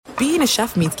being a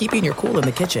chef means keeping your cool in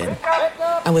the kitchen.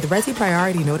 And with Resi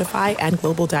Priority Notify and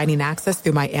Global Dining Access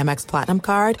through my Amex Platinum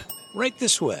card, right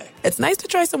this way. It's nice to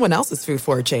try someone else's food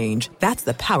for a change. That's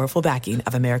the powerful backing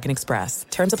of American Express.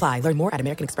 Terms apply. Learn more at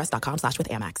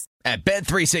americanexpress.com/withAmex. At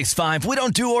Bet365, we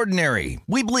don't do ordinary.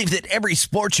 We believe that every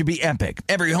sport should be epic.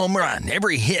 Every home run,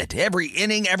 every hit, every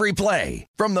inning, every play.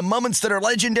 From the moments that are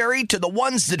legendary to the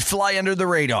ones that fly under the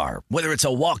radar. Whether it's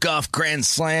a walk-off grand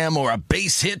slam or a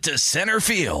base hit to center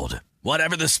field.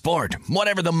 Whatever the sport,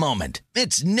 whatever the moment,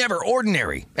 it's never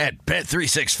ordinary at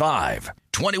Bet365.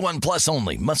 21 plus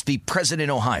only. Must be present in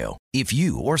Ohio. If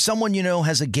you or someone you know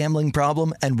has a gambling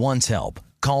problem and wants help,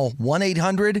 call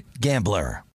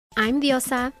 1-800-GAMBLER. I'm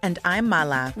Diosa. And I'm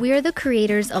Mala. We are the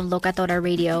creators of Locatora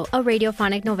Radio, a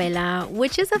radiophonic novela,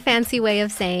 which is a fancy way of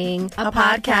saying a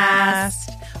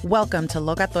podcast. Welcome to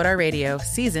Locatora Radio,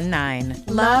 Season 9.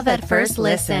 Love at first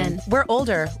listen. We're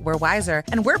older, we're wiser,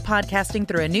 and we're podcasting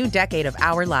through a new decade of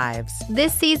our lives.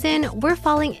 This season, we're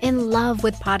falling in love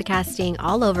with podcasting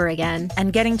all over again.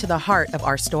 And getting to the heart of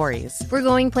our stories. We're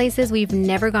going places we've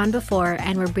never gone before,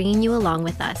 and we're bringing you along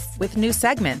with us. With new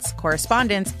segments,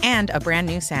 correspondence, and a brand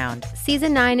new sound.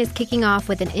 Season 9 is kicking off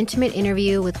with an intimate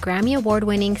interview with Grammy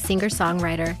Award-winning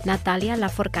singer-songwriter Natalia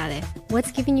Lafourcade.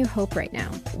 What's giving you hope right now?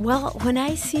 Well, when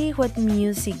I see what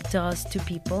music does to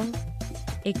people,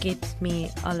 it gives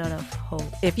me a lot of hope.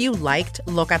 If you liked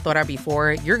Locatora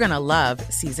before, you're going to love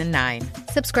Season 9.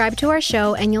 Subscribe to our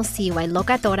show and you'll see why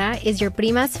Locatora is your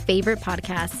prima's favorite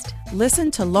podcast.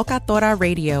 Listen to Locatora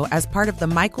Radio as part of the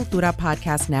My Cultura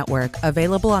Podcast Network,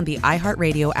 available on the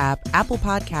iHeartRadio app, Apple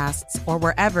Podcasts, or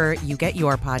wherever you get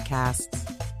your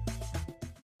podcasts.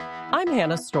 I'm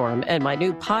Hannah Storm, and my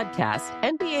new podcast,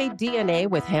 NBA DNA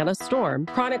with Hannah Storm,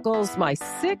 chronicles my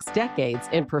 6 decades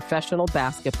in professional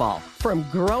basketball. From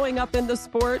growing up in the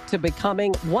sport to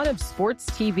becoming one of sports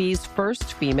TV's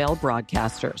first female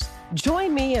broadcasters.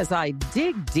 Join me as I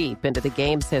dig deep into the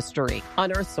game's history,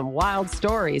 unearth some wild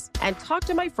stories, and talk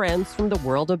to my friends from the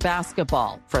world of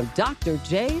basketball, from Dr.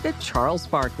 J to Charles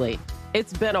Barkley.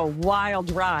 It's been a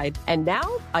wild ride, and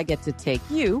now I get to take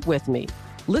you with me.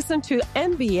 Listen to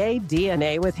NBA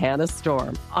DNA with Hannah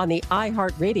Storm on the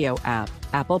iHeartRadio app,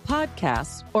 Apple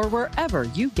Podcasts, or wherever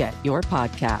you get your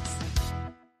podcasts.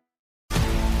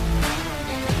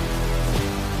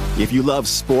 If you love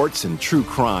sports and true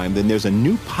crime, then there's a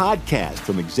new podcast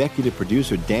from executive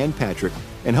producer Dan Patrick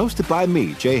and hosted by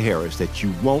me, Jay Harris, that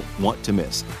you won't want to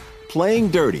miss. Playing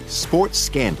Dirty: Sports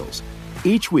Scandals.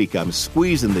 Each week, I'm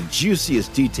squeezing the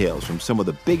juiciest details from some of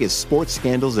the biggest sports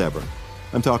scandals ever.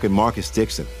 I'm talking Marcus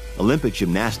Dixon, Olympic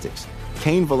gymnastics,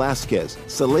 Cain Velasquez,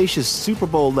 salacious Super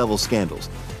Bowl-level scandals.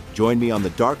 Join me on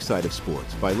the dark side of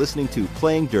sports by listening to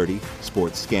Playing Dirty: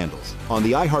 Sports Scandals on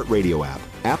the iHeartRadio app,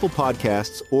 Apple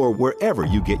Podcasts, or wherever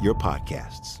you get your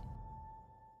podcasts.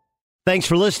 Thanks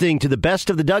for listening to the Best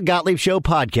of the Doug Gottlieb Show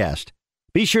podcast.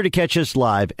 Be sure to catch us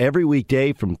live every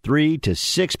weekday from 3 to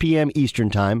 6 p.m. Eastern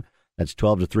Time. That's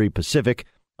 12 to 3 Pacific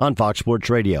on Fox Sports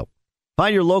Radio.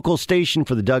 Find your local station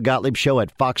for the Doug Gottlieb Show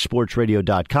at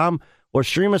foxsportsradio.com or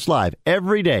stream us live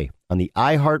every day on the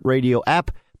iHeartRadio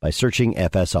app by searching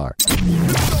FSR.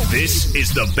 This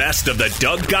is the Best of the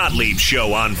Doug Gottlieb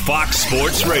Show on Fox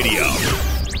Sports Radio.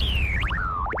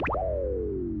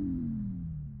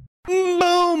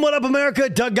 Boom! What up, America?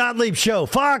 Doug Gottlieb Show,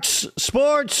 Fox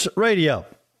Sports Radio.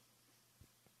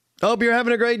 Hope you're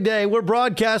having a great day. We're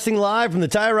broadcasting live from the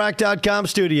TireRack.com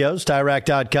studios.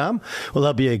 TireRack.com will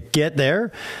help you get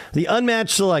there. The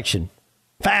unmatched selection,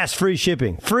 fast, free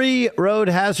shipping, free road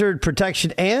hazard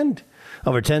protection, and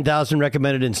over 10,000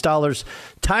 recommended installers.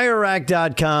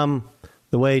 TireRack.com,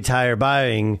 the way tire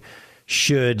buying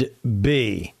should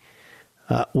be.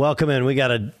 Welcome in. We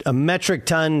got a metric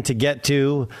ton to get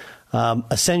to.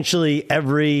 Essentially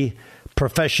every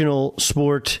professional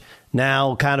sport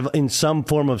now kind of in some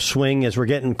form of swing as we're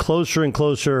getting closer and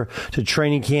closer to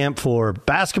training camp for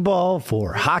basketball,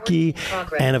 for hockey,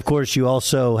 and of course you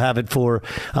also have it for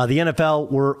the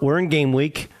NFL. We're in game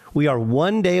week. We are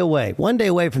one day away from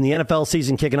the NFL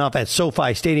season kicking off at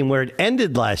SoFi Stadium, where it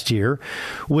ended last year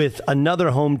with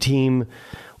another home team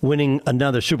winning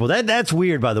another Super Bowl. That's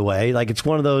weird, by the way. Like, it's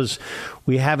one of those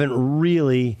we haven't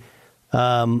really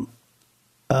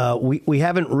we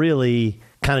haven't really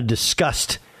kind of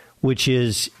discussed, which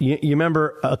is, you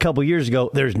remember a couple years ago,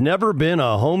 there's never been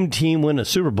a home team win a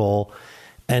Super Bowl,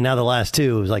 and now the last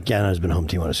two, it was like, yeah, there's been a home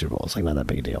team win a Super Bowl. It's like not that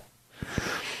big a deal.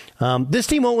 This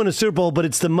team won't win a Super Bowl, but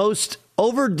it's the most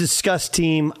over-discussed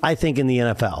team, I think, in the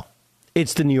NFL.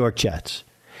 It's the New York Jets.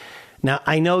 Now,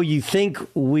 I know you think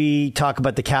we talk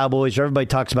about the Cowboys, or everybody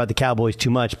talks about the Cowboys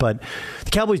too much, but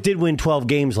the Cowboys did win 12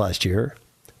 games last year.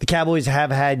 The Cowboys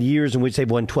have had years in which they've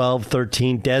won 12,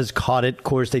 13. Dez caught it. Of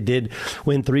course, they did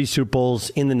win 3 Super Bowls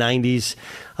in the 90s.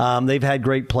 They've had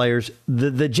great players.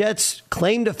 The Jets'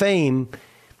 claim to fame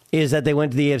is that they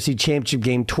went to the AFC Championship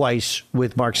game twice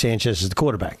with Mark Sanchez as the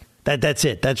quarterback. That's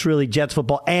it. That's really Jets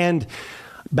football. And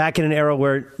back in an era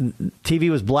where TV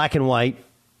was black and white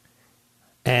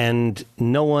and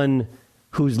no one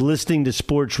who's listening to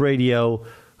sports radio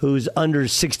who's under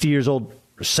 60 years old,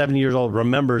 70 years old,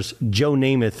 remembers Joe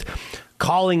Namath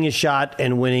calling a shot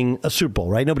and winning a Super Bowl,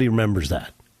 right? Nobody remembers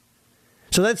that.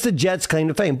 So that's the Jets' claim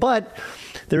to fame. But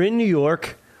they're in New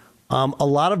York. A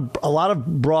lot of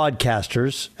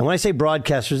broadcasters, and when I say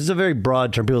broadcasters, it's a very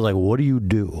broad term. People are like, what do you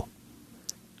do?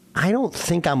 I don't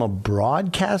think I'm a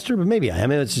broadcaster, but maybe I am. I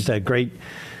mean, it's just a great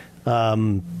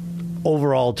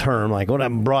overall term. Like, what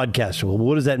I'm a broadcaster. Well,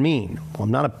 what does that mean? Well,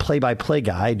 I'm not a play-by-play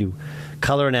guy. I do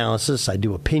color analysis. I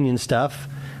do opinion stuff.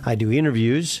 I do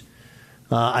interviews.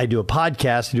 I do a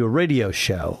podcast. I do a radio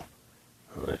show.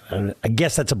 I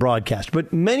guess that's a broadcast.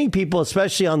 But many people,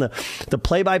 especially on the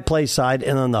play-by-play side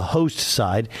and on the host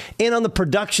side and on the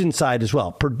production side as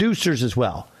well, producers as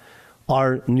well,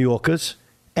 are New Yorkers.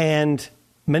 And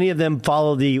many of them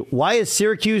follow why is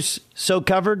Syracuse so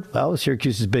covered? Well,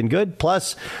 Syracuse has been good,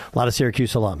 plus a lot of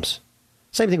Syracuse alums.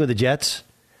 Same thing with the Jets.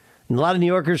 And a lot of New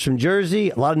Yorkers from Jersey,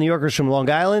 a lot of New Yorkers from Long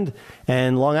Island,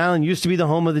 and Long Island used to be the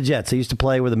home of the Jets. They used to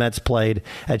play where the Mets played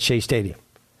at Shea Stadium.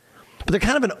 But they're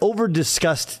kind of an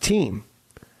over-discussed team.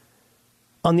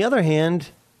 On the other hand,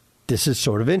 this is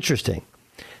sort of interesting.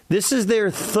 This is their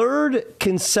 3rd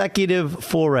consecutive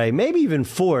foray, maybe even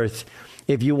 4th,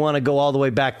 if you want to go all the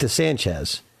way back to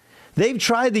Sanchez. They've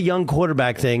tried the young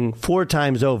quarterback thing 4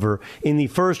 times over in the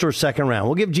 1st or 2nd round.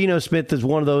 We'll give Geno Smith as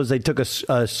one of those. They took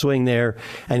a swing there,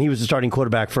 and he was the starting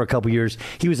quarterback for a couple years.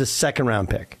 He was a 2nd-round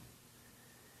pick.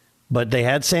 But they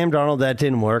had Sam Darnold. That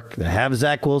didn't work. They have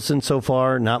Zach Wilson so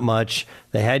far, not much.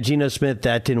 They had Geno Smith.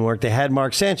 That didn't work. They had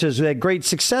Mark Sanchez, who they had great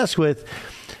success with.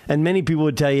 And many people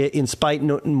would tell you, in spite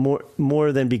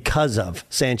more than because of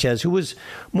Sanchez, who was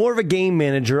more of a game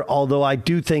manager, although I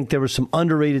do think there were some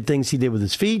underrated things he did with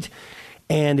his feet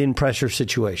and in pressure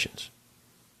situations.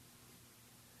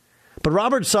 But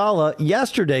Robert Saleh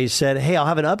yesterday said, hey, I'll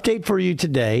have an update for you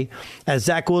today, as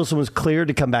Zach Wilson was cleared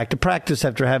to come back to practice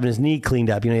after having his knee cleaned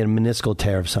up. You know, he had a meniscal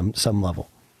tear of some level.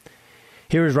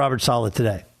 Here is Robert Saleh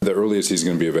today. The earliest he's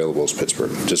going to be available is Pittsburgh,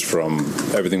 just from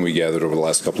everything we gathered over the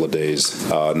last couple of days.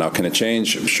 Now, can it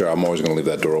change? Sure, I'm always going to leave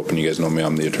that door open. You guys know me,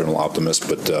 I'm the eternal optimist,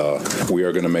 but we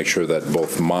are going to make sure that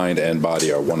both mind and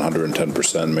body are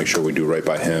 110%, make sure we do right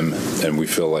by him, and we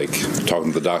feel like,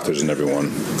 talking to the doctors and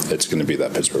everyone, it's going to be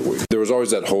that Pittsburgh week. There was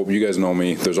always that hope. You guys know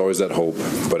me. There's always that hope,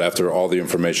 but after all the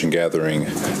information gathering,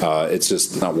 it's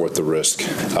just not worth the risk.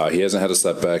 He hasn't had a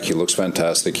setback. He looks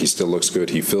fantastic. He still looks good.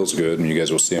 He feels good, and you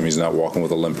guys will see him. He's not walking with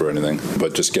a limp or anything,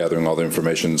 but just gathering all the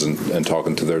information and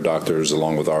talking to their doctors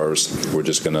along with ours, we're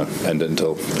just going to end it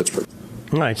until Pittsburgh.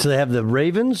 All right, so they have the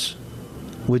Ravens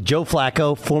with Joe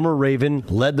Flacco, former Raven,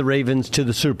 led the Ravens to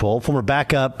the Super Bowl, former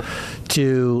backup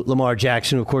to Lamar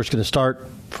Jackson, who, of course, is going to start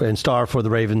and star for the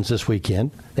Ravens this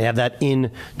weekend. They have that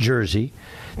in Jersey.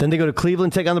 Then they go to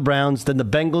Cleveland, take on the Browns. Then the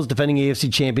Bengals, defending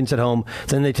AFC champions, at home.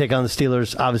 Then they take on the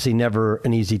Steelers. Obviously never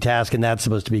an easy task, and that's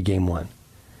supposed to be game 1.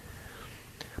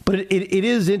 But it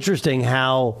is interesting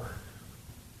how,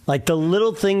 like, the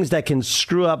little things that can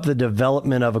screw up the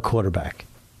development of a quarterback,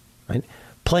 right?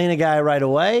 Playing a guy right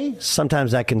away,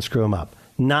 sometimes that can screw him up.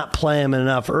 Not playing him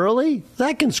enough early,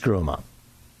 that can screw him up.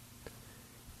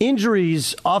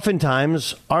 Injuries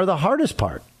oftentimes are the hardest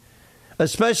part,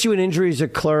 especially when injuries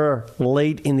occur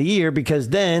late in the year, because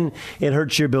then it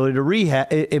hurts your ability to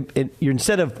rehab. You're,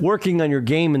 instead of working on your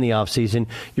game in the offseason,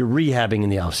 you're rehabbing in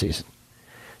the offseason.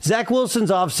 Zach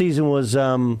Wilson's offseason was,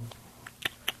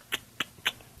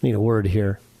 need a word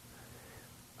here,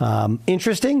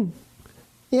 interesting?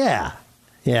 Yeah.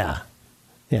 I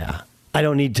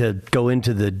don't need to go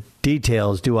into the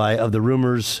details, do I, of the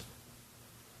rumors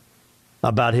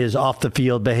about his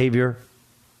off-the-field behavior?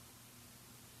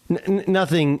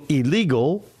 Nothing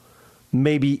illegal,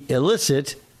 maybe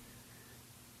illicit,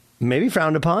 maybe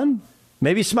frowned upon,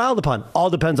 maybe smiled upon.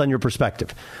 All depends on your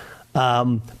perspective.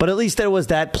 But at least there was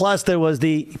that. Plus, there was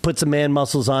put some man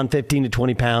muscles on, 15 to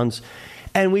 20 pounds.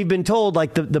 And we've been told,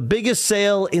 like, the biggest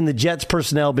sale in the Jets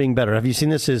personnel being better. Have you seen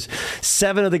this? Is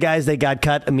 7 of the guys they got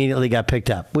cut immediately got picked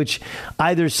up, which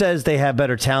either says they have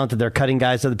better talent, that they're cutting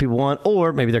guys that other people want,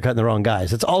 or maybe they're cutting the wrong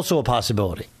guys. It's also a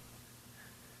possibility.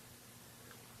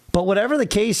 But whatever the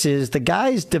case is, the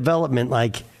guy's development,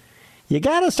 like, you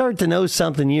got to start to know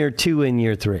something year 2 and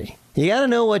year 3. You got to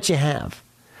know what you have.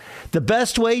 The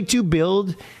best way to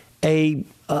build a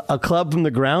a club from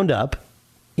the ground up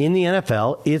in the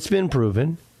NFL, it's been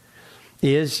proven,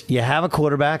 is you have a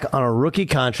quarterback on a rookie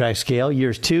contract scale.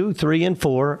 Years 2, 3, and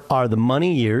 4 are the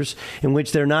money years in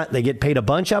which they get paid a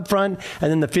bunch up front,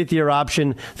 and then the fifth-year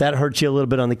option, that hurts you a little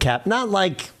bit on the cap. Not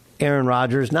like Aaron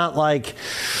Rodgers, not like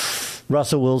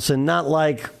Russell Wilson, not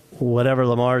like whatever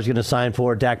Lamar is going to sign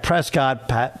for, Dak Prescott,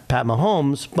 Pat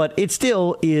Mahomes, but it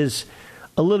still is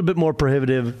a little bit more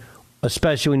prohibitive,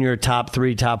 especially when you're a top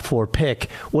 3, top 4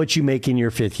 pick, what you make in your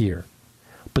fifth year.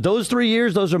 But those 3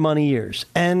 years, those are money years.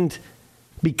 And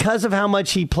because of how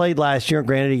much he played last year,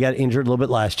 granted he got injured a little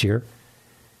bit last year,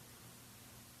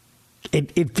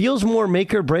 it feels more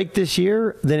make or break this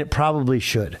year than it probably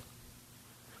should.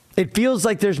 It feels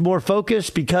like there's more focus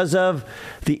because of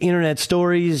the internet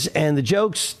stories and the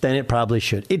jokes than it probably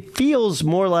should. It feels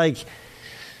more like,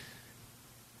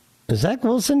 is Zach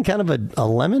Wilson kind of a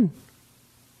lemon?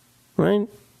 Right?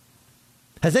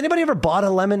 Has anybody ever bought a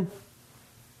lemon?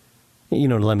 You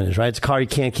know what a lemon is, right? It's a car you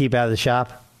can't keep out of the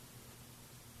shop.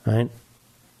 Right?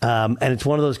 And it's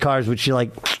one of those cars which you're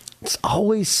like, it's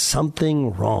always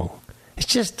something wrong. It's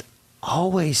just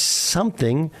always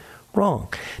something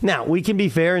wrong. Now, we can be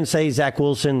fair and say Zach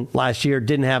Wilson last year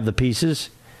didn't have the pieces.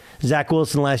 Zach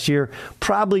Wilson last year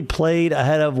probably played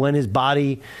ahead of when his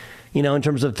body, in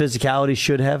terms of physicality,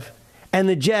 should have. And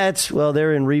the Jets, well,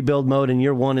 they're in rebuild mode, and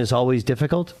year one is always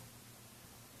difficult.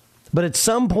 But at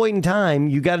some point in time,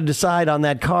 you got to decide on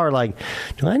that car, like,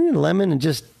 do I need a lemon and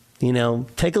just,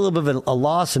 take a little bit of a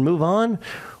loss and move on?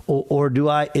 Or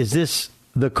is this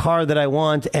the car that I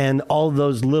want, and all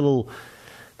those little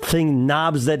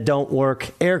knobs that don't work,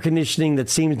 air conditioning that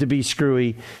seems to be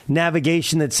screwy,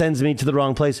 navigation that sends me to the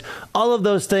wrong place, all of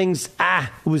those things, it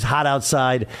was hot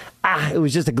outside, it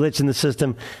was just a glitch in the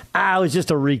system, it was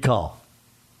just a recall.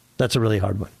 That's a really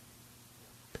hard one.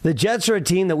 The Jets are a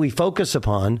team that we focus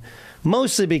upon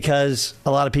mostly because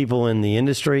a lot of people in the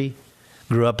industry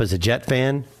grew up as a Jet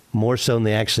fan, more so than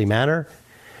they actually matter.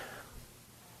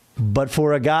 But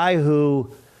for a guy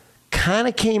who kind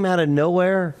of came out of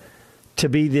nowhere to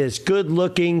be this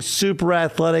good-looking, super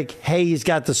athletic, hey, he's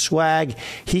got the swag,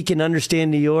 he can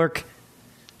understand New York.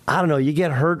 I don't know, you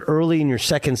get hurt early in your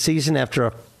second season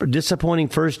after a disappointing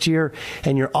first year,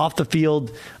 and your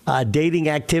off-the-field dating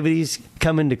activities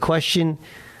come into question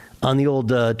on the old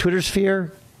Twitter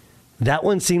sphere. That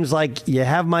one seems like you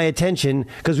have my attention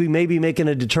because we may be making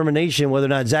a determination whether or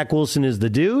not Zach Wilson is the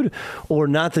dude or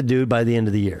not the dude by the end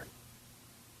of the year.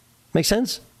 Make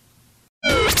sense?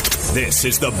 This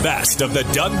is the best of the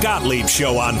Doug Gottlieb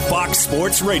Show on Fox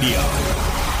Sports Radio.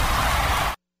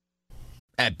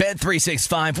 At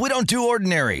Bet365, we don't do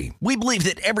ordinary. We believe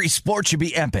that every sport should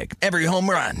be epic. Every home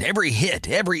run, every hit,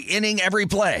 every inning, every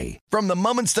play. From the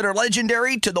moments that are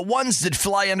legendary to the ones that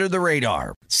fly under the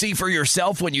radar. See for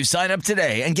yourself when you sign up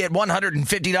today and get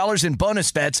 $150 in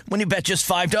bonus bets when you bet just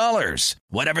 $5.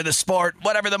 Whatever the sport,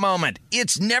 whatever the moment,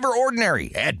 it's never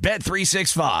ordinary at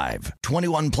Bet365.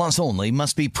 21 plus only.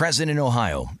 Must be present in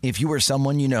Ohio. If you or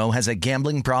someone you know has a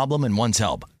gambling problem and wants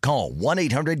help, call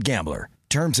 1-800-GAMBLER.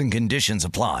 Terms and conditions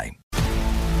apply.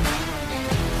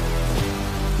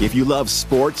 If you love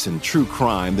sports and true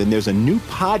crime, then there's a new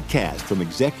podcast from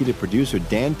executive producer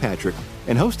Dan Patrick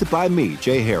and hosted by me,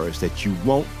 Jay Harris, that you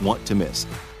won't want to miss.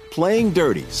 Playing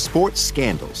Dirty: Sports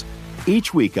Scandals.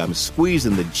 Each week, I'm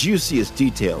squeezing the juiciest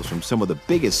details from some of the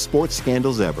biggest sports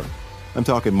scandals ever. I'm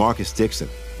talking Marcus Dixon,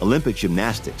 Olympic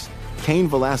gymnastics, Cain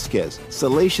Velasquez,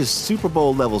 salacious Super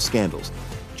Bowl-level scandals.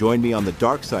 Join me on the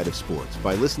dark side of sports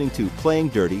by listening to Playing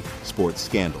Dirty: Sports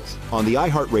Scandals on the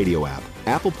iHeartRadio app,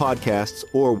 Apple Podcasts,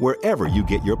 or wherever you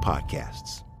get your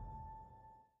podcasts.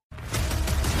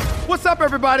 What's up,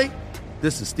 everybody?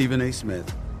 This is Stephen A. Smith.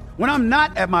 When I'm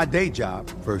not at my day job,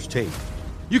 First Take,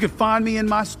 you can find me in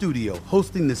my studio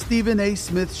hosting the Stephen A.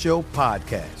 Smith Show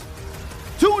podcast.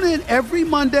 Tune in every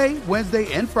Monday,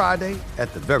 Wednesday, and Friday,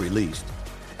 at the very least,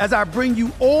 as I bring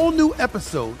you all new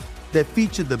episodes that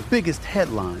feature the biggest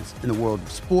headlines in the world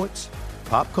of sports,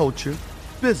 pop culture,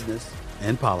 business,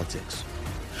 and politics.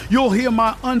 You'll hear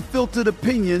my unfiltered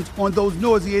opinions on those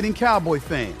nauseating Cowboy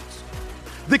fans,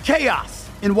 the chaos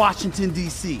in Washington,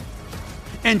 D.C.,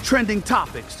 and trending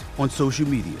topics on social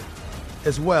media,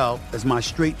 as well as my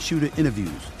straight shooter interviews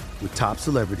with top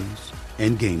celebrities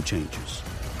and game changers.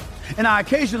 And I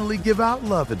occasionally give out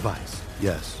love advice.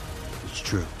 Yes, it's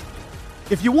true.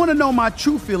 If you want to know my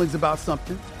true feelings about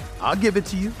something, I'll give it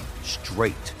to you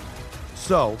straight.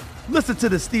 So, listen to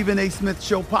the Stephen A. Smith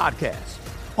Show podcast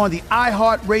on the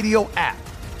iHeartRadio app,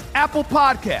 Apple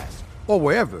Podcasts, or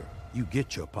wherever you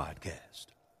get your podcast.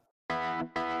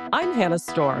 I'm Hannah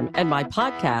Storm, and my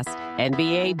podcast,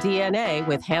 NBA DNA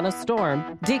with Hannah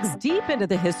Storm, digs deep into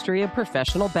the history of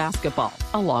professional basketball,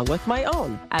 along with my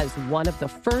own, as one of the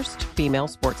first female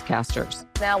sportscasters.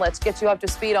 Now let's get you up to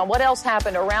speed on what else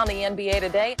happened around the NBA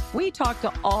today. We talk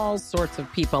to all sorts of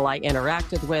people I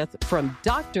interacted with, from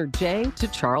Dr. J to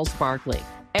Charles Barkley,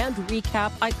 and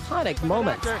recap iconic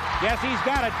moments. Yes, he's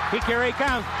got it. Here he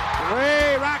comes.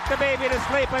 Way rock the baby to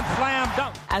sleep and slam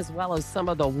dunk. As well as some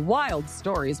of the wild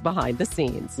stories behind the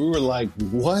scenes. We were like,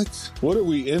 what? What are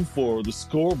we in for? The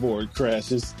scoreboard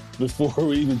crashes before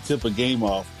we even tip a game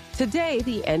off. Today,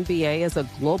 the NBA is a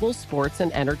global sports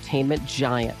and entertainment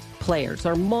giant. Players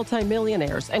are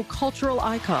multimillionaires and cultural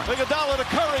icons. Iguodala to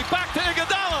Curry, back to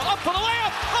Iguodala, up for the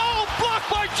layup. Oh,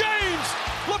 blocked by James.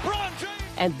 LeBron James.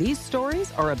 And these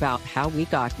stories are about how we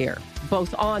got here,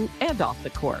 both on and off the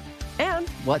court. And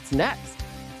what's next?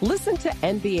 Listen to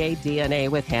NBA DNA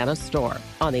with Hannah Storm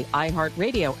on the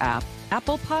iHeartRadio app,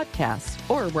 Apple Podcasts,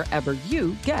 or wherever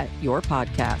you get your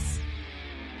podcasts.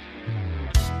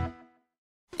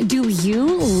 Do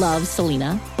you love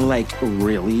Selena? Like,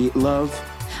 really love?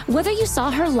 Whether you saw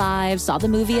her live, saw the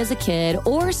movie as a kid,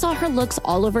 or saw her looks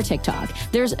all over TikTok,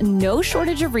 there's no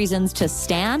shortage of reasons to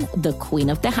stan the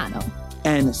Queen of Tejano.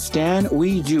 And Stan,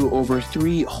 we do over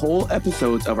 3 whole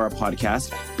episodes of our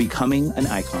podcast, Becoming an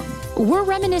Icon. We're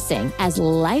reminiscing as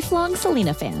lifelong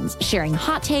Selena fans, sharing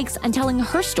hot takes and telling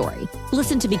her story.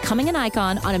 Listen to Becoming an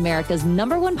Icon on America's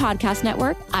 #1 podcast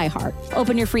network, iHeart.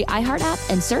 Open your free iHeart app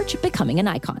and search Becoming an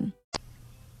Icon.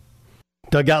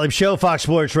 Doug Gottlieb Show, Fox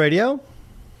Sports Radio.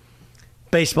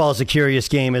 Baseball is a curious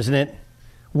game, isn't it?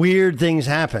 Weird things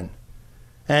happen.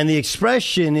 And the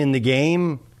expression in the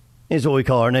game is what we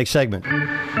call our next segment.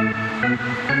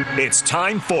 It's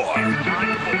time for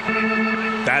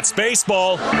That's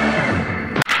Baseball.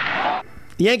 The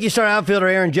Yankee star outfielder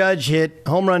Aaron Judge hit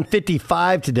home run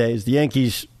 55 today as the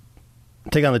Yankees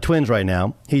take on the Twins right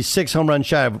now. He's 6 home runs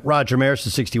shy of Roger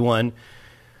Maris' 61,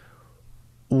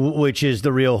 which is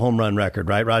the real home run record,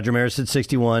 right? Roger Maris at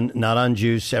 61, not on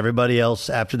juice. Everybody else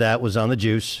after that was on the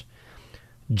juice.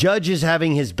 Judge is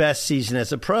having his best season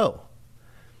as a pro.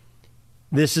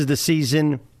 This is the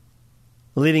season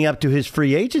leading up to his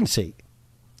free agency,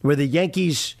 where the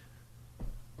Yankees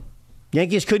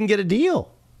couldn't get a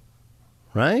deal,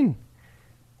 right?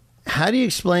 How do you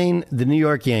explain the New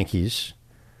York Yankees,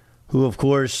 who, of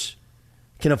course,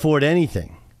 can afford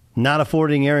anything, not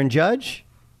affording Aaron Judge?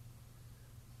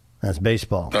 That's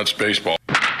baseball. That's baseball.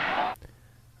 I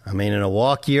mean, in a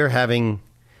walk year, having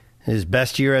his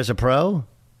best year as a pro?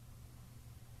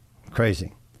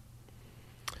 Crazy.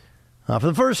 For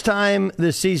the first time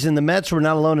this season, the Mets were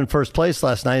not alone in first place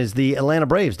last night as the Atlanta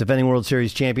Braves, defending World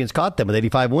Series champions, caught them with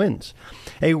 85 wins.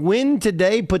 A win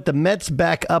today put the Mets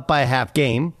back up by a half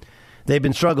game. They've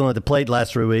been struggling at the plate the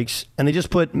last 3 weeks, and they just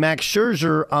put Max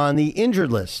Scherzer on the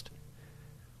injured list.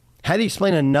 How do you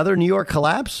explain another New York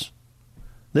collapse?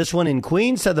 This one in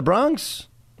Queens, said the Bronx?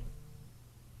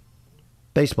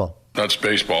 Baseball. That's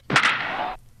baseball.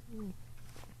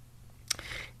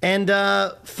 And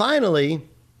finally,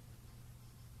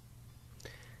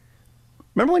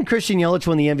 remember when Christian Yelich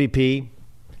won the MVP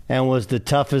and was the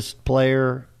toughest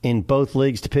player in both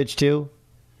leagues to pitch to? You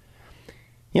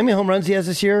know how many home runs he has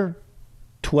this year?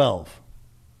 12.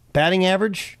 Batting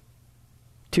average?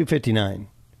 .259.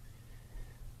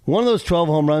 One of those 12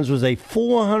 home runs was a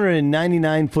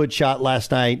 499-foot shot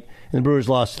last night, and the Brewers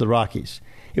lost to the Rockies.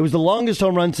 It was the longest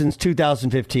home run since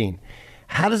 2015.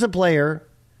 How does a player,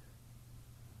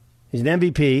 he's an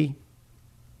MVP,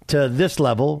 to this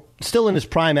level, still in his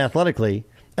prime athletically,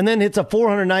 and then hits a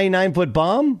 499-foot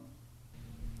bomb?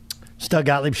 It's Doug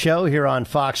Gottlieb Show here on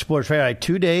Fox Sports Radio.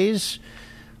 2 days.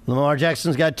 Lamar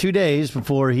Jackson's got 2 days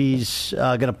before he's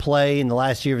going to play in the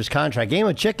last year of his contract. Game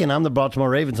of chicken. I'm the Baltimore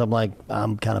Ravens. I'm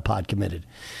kind of pod committed.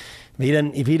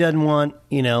 If he doesn't want,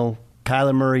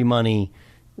 Kyler Murray money,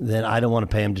 then I don't want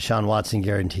to pay him Deshaun Watson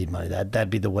guaranteed money.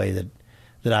 That'd be the way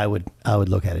that I would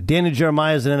look at it. Danny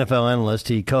Jeremiah is an NFL analyst.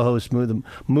 He co-hosts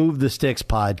Move the Sticks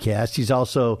podcast. He's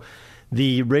also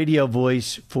the radio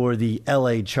voice for the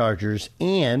LA Chargers,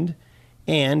 and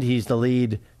he's the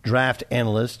lead draft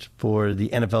analyst for the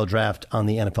NFL draft on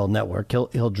the NFL Network.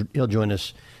 He'll join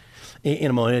us in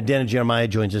a moment. Danny Jeremiah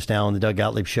joins us now on the Doug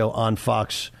Gottlieb Show on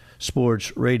Fox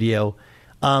Sports Radio.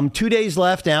 2 days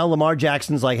left now. Lamar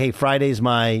Jackson's like, hey, Friday's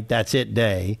my that's it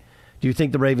day. Do you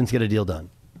think the Ravens get a deal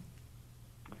done?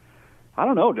 I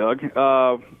don't know, Doug.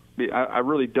 I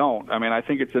really don't. I mean, I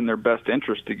think it's in their best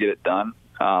interest to get it done.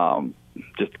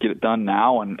 Just get it done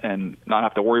now and not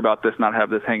have to worry about this, not have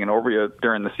this hanging over you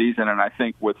during the season. And I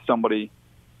think with somebody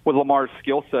with Lamar's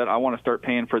skill set, I want to start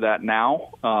paying for that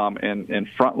now and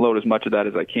front load as much of that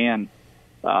as I can.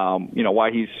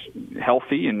 Why he's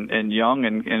healthy and young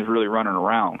and is really running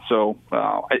around. So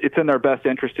it's in their best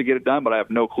interest to get it done, but I have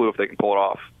no clue if they can pull it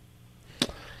off.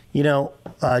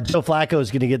 Joe Flacco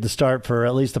is going to get the start for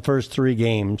at least the first 3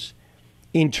 games.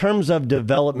 In terms of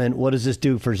development, what does this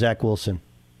do for Zach Wilson?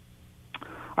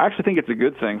 I actually think it's a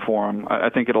good thing for him. I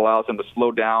think it allows him to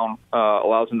slow down,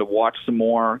 allows him to watch some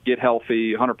more, get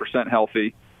healthy, 100%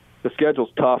 healthy. The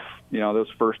schedule's tough, those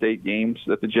first 8 games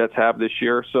that the Jets have this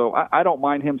year. So I don't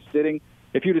mind him sitting.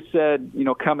 If you'd have said,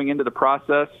 coming into the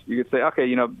process, you could say,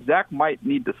 okay, Zach might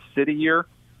need to sit a year.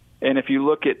 And if you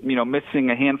look at, missing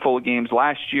a handful of games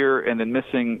last year and then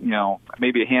missing,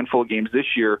 maybe a handful of games this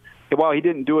year, while he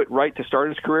didn't do it right to start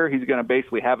his career, he's going to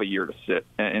basically have a year to sit.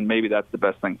 And maybe that's the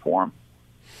best thing for him.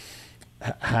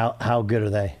 How good are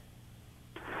they?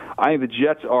 I think the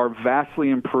Jets are vastly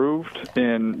improved,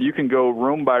 and you can go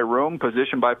room by room,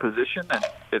 position by position, and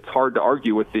it's hard to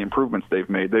argue with the improvements they've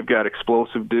made. They've got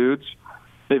explosive dudes.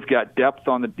 They've got depth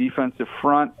on the defensive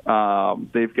front.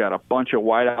 They've got a bunch of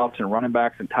wideouts and running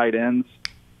backs and tight ends.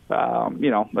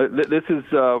 This is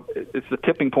it's the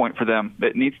tipping point for them.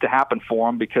 It needs to happen for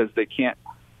them because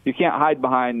you can't hide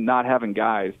behind not having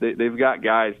guys. They've got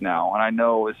guys now, and I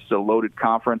know it's a loaded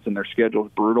conference and their schedule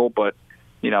is brutal, but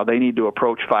they need to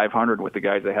approach 500 with the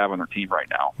guys they have on their team right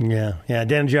now. Yeah.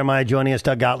 Dan and Jeremiah joining us,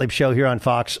 Doug Gottlieb Show here on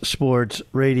Fox Sports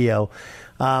Radio.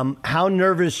 How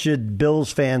nervous should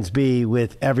Bills fans be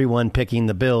with everyone picking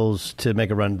the Bills to make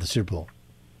a run to the Super Bowl?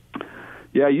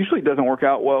 Yeah, usually it doesn't work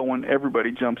out well when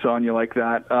everybody jumps on you like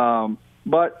that.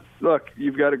 But look,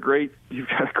 you've got a great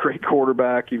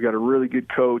quarterback. You've got a really good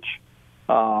coach.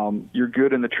 You're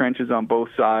good in the trenches on both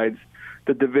sides.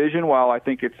 The division, while I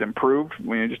think it's improved,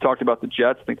 when you just talked about the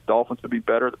Jets, I think the Dolphins would be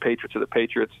better. The Patriots are the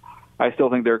Patriots. I still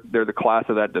think they're the class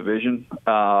of that division.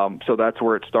 So that's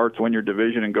where it starts, win your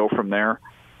division and go from there.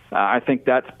 I think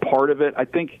that's part of it. I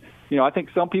think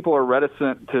some people are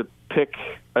reticent to pick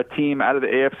a team out of the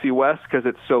AFC West because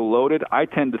it's so loaded. I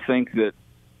tend to think that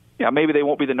maybe they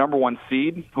won't be the number 1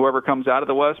 seed, whoever comes out of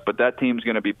the West, but that team's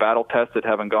going to be battle tested,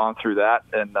 having gone through that.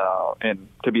 And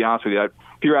to be honest with you, if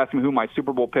you're asking me who my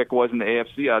Super Bowl pick was in the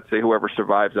AFC, I'd say whoever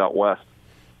survives out West.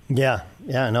 Yeah.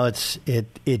 No,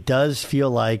 it does feel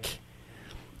like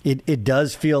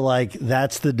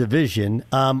that's the division.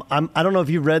 I don't know if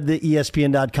you read the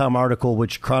ESPN.com article,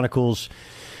 which chronicles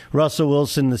Russell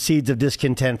Wilson, the seeds of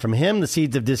discontent from him, the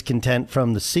seeds of discontent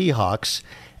from the Seahawks,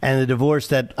 and the divorce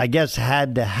that I guess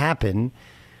had to happen.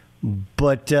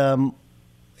 But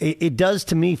it does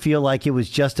to me feel like it was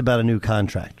just about a new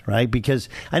contract, right? Because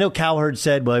I know Cowherd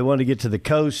said, well, he wanted to get to the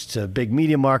coast, a big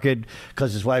media market,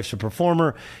 because his wife's a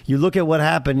performer. You look at what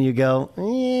happened and you go,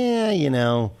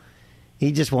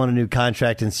 he just won a new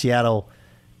contract, and Seattle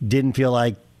didn't feel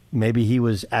like maybe he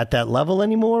was at that level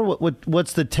anymore.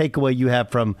 What's the takeaway you have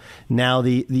from now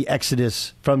the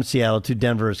exodus from Seattle to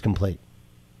Denver is complete?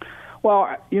 Well,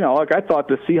 I thought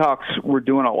the Seahawks were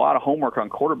doing a lot of homework on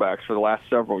quarterbacks for the last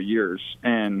several years.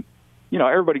 And,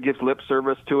 everybody gives lip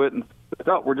service to it and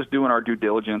thought we're just doing our due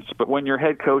diligence. But when your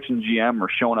head coach and GM are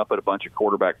showing up at a bunch of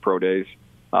quarterback pro days,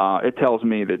 it tells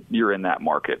me that you're in that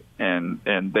market. And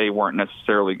they weren't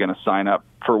necessarily going to sign up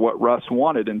for what Russ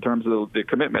wanted in terms of the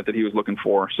commitment that he was looking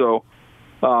for. So,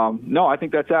 no, I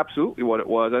think that's absolutely what it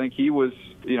was. I think he was,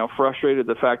 frustrated at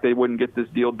the fact they wouldn't get this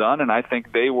deal done, and I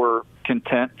think they were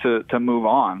content to move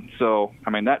on. So,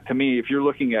 that to me, if you're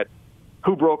looking at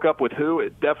who broke up with who,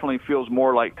 it definitely feels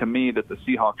more like to me that the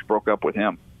Seahawks broke up with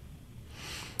him.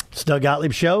 It's Doug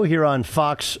Gottlieb Show here on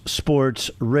Fox Sports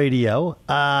Radio.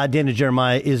 Dana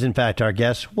Jeremiah is, in fact, our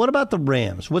guest. What about the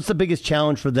Rams? What's the biggest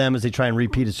challenge for them as they try and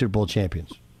repeat as Super Bowl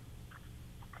champions?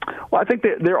 Well, I think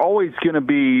that they're always going to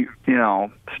be,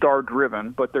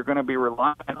 star-driven, but they're going to be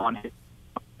reliant on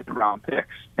round picks,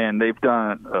 and they've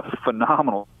done a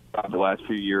phenomenal job the last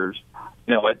few years.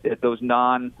 At those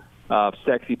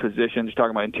non-sexy positions, you're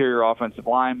talking about interior offensive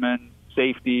linemen,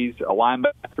 safeties, a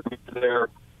linebacker there.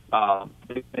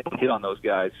 They hit on those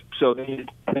guys, so they need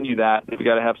to continue that. They've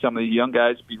got to have some of the young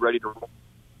guys be ready to roll.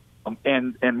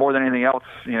 And more than anything else,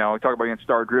 we talk about being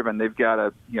star-driven. They've got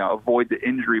to, avoid the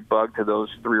injury bug to those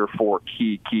 3 or 4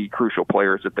 key crucial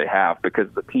players that they have, because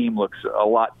the team looks a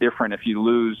lot different if you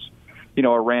lose,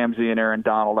 a Ramsey and Aaron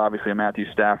Donald, obviously a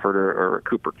Matthew Stafford or a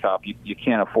Cooper Kupp. You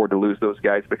can't afford to lose those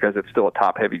guys because it's still a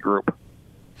top-heavy group.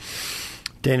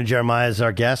 Dana Jeremiah is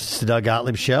our guest. It's the Doug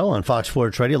Gottlieb Show on Fox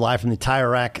Sports Radio, live from the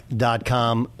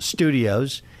TireRack.com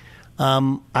studios.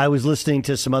 I was listening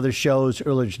to some other shows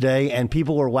earlier today, and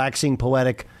people were waxing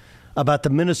poetic about the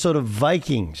Minnesota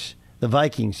Vikings the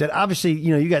Vikings. That obviously,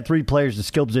 you got three players at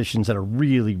skill positions that are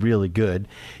really, really good.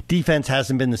 Defense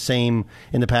hasn't been the same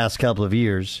in the past couple of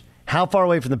years. How far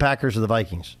away from the Packers are the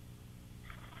Vikings?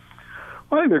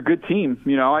 Well, I think they're a good team.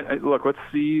 Look, let's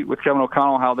see with Kevin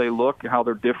O'Connell how they look, how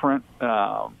they're different.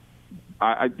 I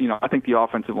think the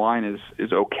offensive line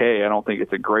is okay. I don't think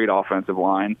it's a great offensive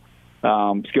line.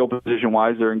 Skill position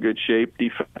wise, they're in good shape.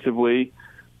 Defensively,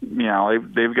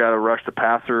 they've got to rush the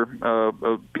passer,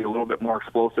 be a little bit more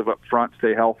explosive up front,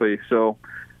 stay healthy. So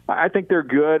I think they're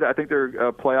good. I think they're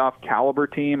a playoff caliber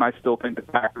team. I still think the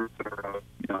Packers are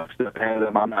a step ahead of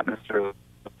them. I'm not necessarily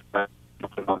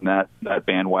on that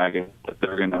bandwagon that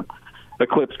they're going to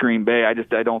eclipse Green Bay. I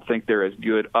don't think they're as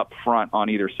good up front on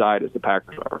either side as the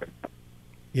Packers are.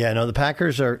 Yeah, no, the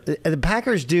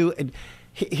Packers do.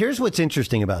 Here's what's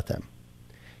interesting about them.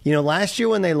 Last year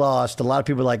when they lost, a lot of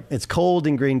people were like, it's cold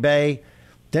in Green Bay.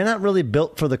 They're not really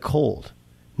built for the cold.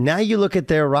 Now you look at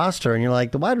their roster and you're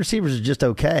like, the wide receivers are just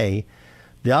okay.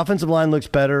 The offensive line looks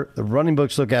better. The running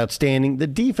backs look outstanding. The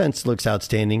defense looks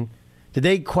outstanding. Did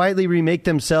they quietly remake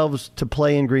themselves to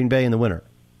play in Green Bay in the winter?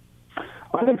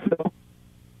 I think so.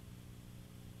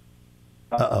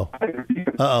 Uh-oh.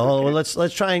 Well,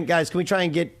 let's try and, guys, can we try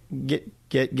and get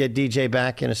DJ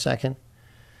back in a second?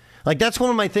 Like, that's one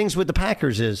of my things with the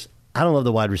Packers is I don't love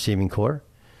the wide receiving core.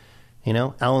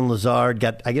 Alan Lazard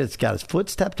got his foot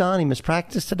stepped on. He missed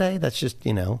practice today. That's just,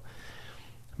 but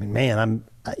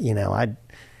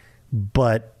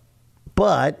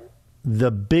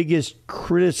the biggest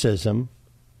criticism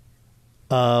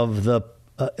of the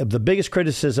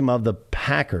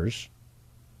Packers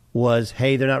was,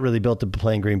 hey, they're not really built to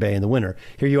play in Green Bay in the winter.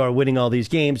 Here you are winning all these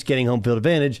games, getting home field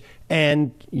advantage,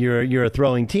 and you're a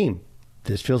throwing team.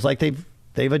 This feels like they've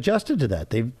adjusted to that.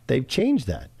 They've changed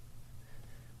that.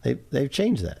 They've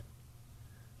changed that.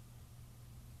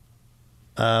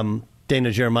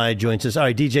 Dana Jeremiah joins us. All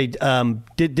right, DJ,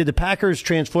 did the Packers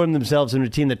transform themselves into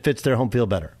a team that fits their home field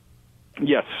better?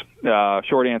 Yes.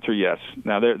 Short answer, yes.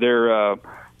 Now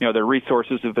their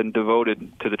resources have been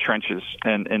devoted to the trenches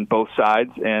and both sides,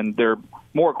 and they're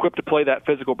more equipped to play that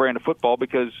physical brand of football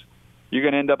because you're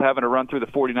going to end up having to run through the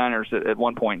 49ers at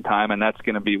one point in time, and that's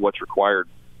going to be what's required.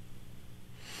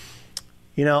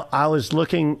 I was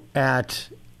looking at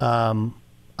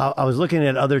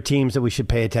other teams that we should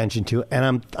pay attention to,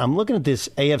 and I'm looking at this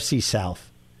AFC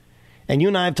South. And you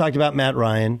and I have talked about Matt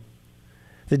Ryan.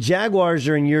 The Jaguars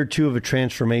are in year 2 of a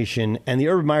transformation, and the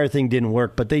Urban Meyer thing didn't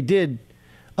work, but they did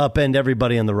upend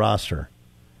everybody on the roster.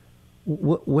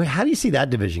 How do you see that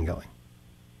division going?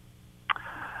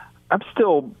 I'm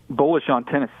still bullish on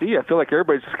Tennessee. I feel like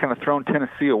everybody's just kind of thrown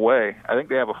Tennessee away. I think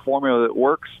they have a formula that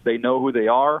works. They know who they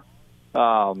are.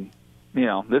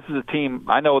 This is a team,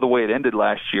 I know the way it ended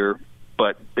last year,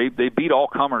 but they beat all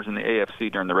comers in the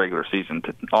AFC during the regular season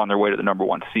on their way to the number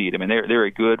 1 seed. I mean, they're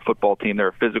a good football team. They're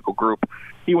a physical group.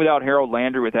 Even without Harold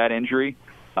Landry with that injury,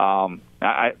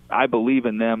 I believe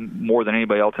in them more than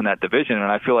anybody else in that division,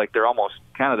 and I feel like they're almost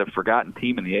kind of the forgotten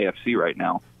team in the AFC right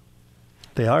now.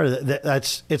 They are.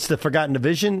 It's the forgotten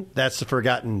division. That's the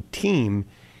forgotten team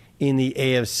in the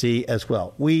AFC as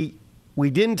well. We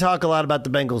didn't talk a lot about the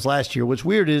Bengals last year. What's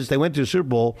weird is they went to the Super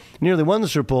Bowl, nearly won the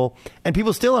Super Bowl, and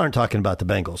people still aren't talking about the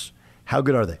Bengals. How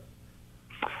good are they?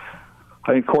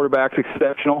 I think quarterback's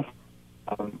exceptional.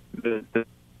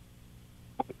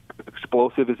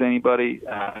 Explosive as anybody.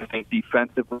 I think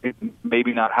defensively,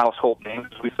 maybe not household names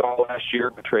we saw last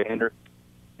year, but Trey Hendrickson.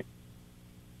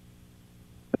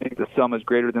 I think the sum is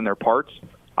greater than their parts.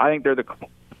 I think they're the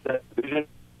division.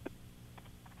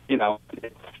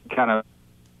 It's kind of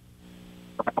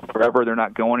forever. They're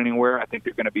not going anywhere. I think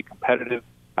they're going to be competitive.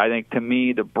 I think, to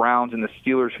me, the Browns and the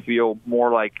Steelers feel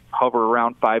more like hover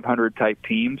around 500 type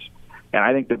teams, and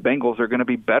I think the Bengals are going to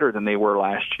be better than they were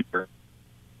last year.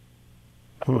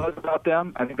 About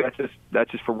them, I think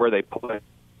that's just for where they play.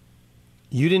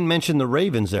 You didn't mention the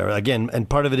Ravens there again, and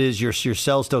part of it is your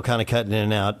cell's still kind of cutting in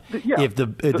and out. Yeah. If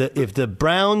the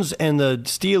Browns and the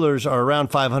Steelers are around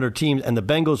 500 teams, and the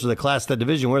Bengals are the class of that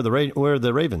division, where are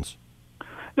the Ravens?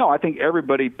 No, I think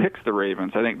everybody picks the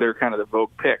Ravens. I think they're kind of the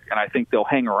vogue pick, and I think they'll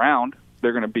hang around.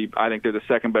 They're going to be. I think they're the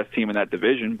second best team in that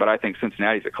division, but I think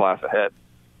Cincinnati's a class ahead.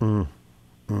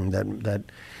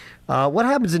 What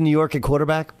happens in New York at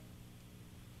quarterback?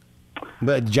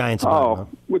 But the Giants.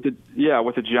 With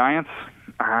the Giants,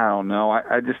 I don't know.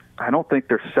 I don't think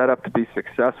they're set up to be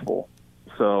successful.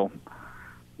 So,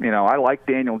 I like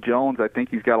Daniel Jones. I think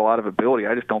he's got a lot of ability.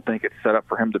 I just don't think it's set up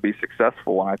for him to be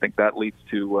successful, and I think that leads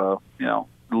to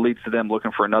them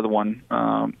looking for another one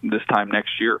this time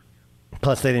next year.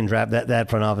 Plus, they didn't draft that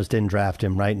front office didn't draft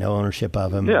him, right? No ownership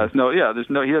of him. He doesn't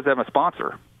have a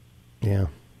sponsor. Yeah.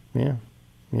 Yeah.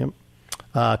 Yep.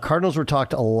 Cardinals were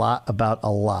talked a lot about.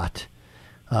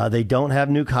 They don't have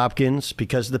Nuke Hopkins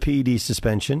because of the PED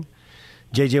suspension.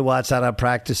 J.J. Watt's out of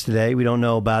practice today. We don't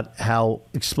know about how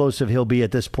explosive he'll be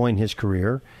at this point in his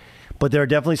career. But there are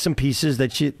definitely some pieces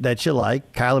that you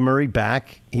like. Kyler Murray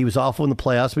back. He was awful in the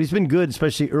playoffs, but he's been good,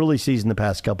 especially early season the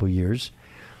past couple of years.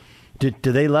 Do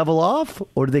they level off,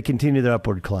 or do they continue their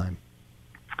upward climb?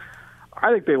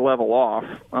 I think they level off.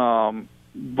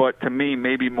 But to me,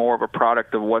 maybe more of a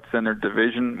product of what's in their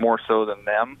division more so than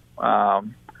them.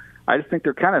 I just think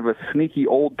they're kind of a sneaky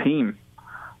old team.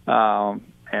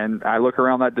 And I look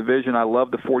around that division. I love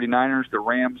the 49ers. The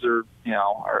Rams are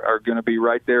going to be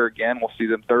right there again. We'll see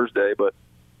them Thursday. But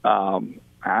I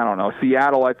don't know.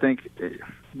 Seattle, I think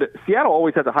Seattle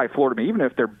always has a high floor to me, even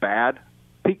if they're bad.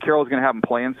 Pete Carroll's going to have them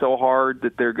playing so hard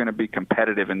that they're going to be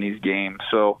competitive in these games.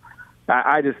 So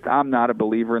I'm not a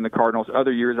believer in the Cardinals.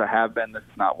 Other years I have been. This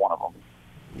is not one of them.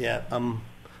 Yeah,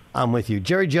 I'm with you.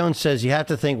 Jerry Jones says you have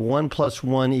to think 1 +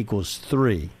 1 =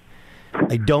 3.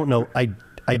 I don't know.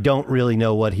 I don't really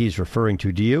know what he's referring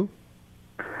to. Do you?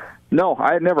 No,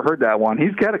 I had never heard that one.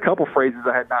 He's got a couple phrases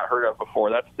I had not heard of before.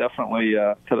 That's definitely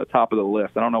to the top of the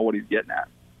list. I don't know what he's getting at.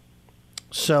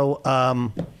 So,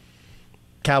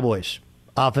 Cowboys,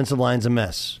 offensive line's a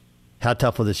mess. How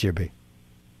tough will this year be?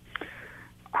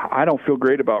 I don't feel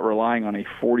great about relying on a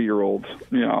 40-year-old,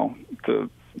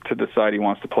 to decide he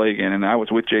wants to play again. And I was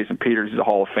with Jason Peters. He's a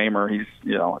Hall of Famer. He's,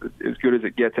 as good as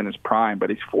it gets in his prime, but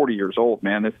he's 40 years old,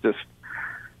 man. It's just,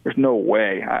 there's no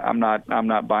way. I'm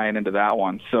not buying into that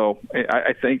one. So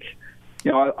I think,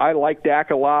 I like Dak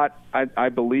a lot. I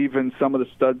believe in some of the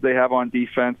studs they have on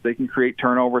defense. They can create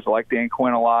turnovers. I like Dan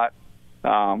Quinn a lot.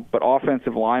 But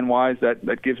offensive line-wise,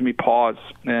 that gives me pause.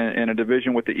 In a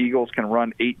division with the Eagles can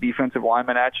run 8 defensive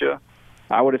linemen at you.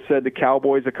 I would have said the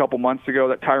Cowboys a couple months ago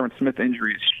that Tyron Smith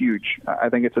injury is huge. I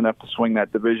think it's enough to swing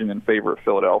that division in favor of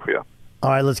Philadelphia. All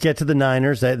right, let's get to the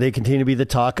Niners. They continue to be the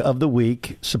talk of the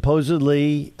week.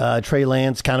 Supposedly, Trey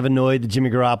Lance kind of annoyed that Jimmy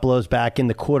Garoppolo's back in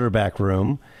the quarterback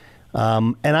room.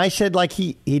 And I said,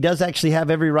 he does actually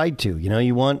have every right to.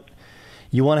 You want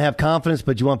to have confidence,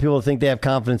 but you want people to think they have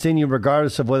confidence in you,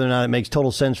 regardless of whether or not it makes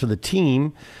total sense for the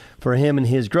team. For him and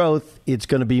his growth, it's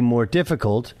going to be more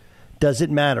difficult. Does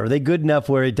it matter? Are they good enough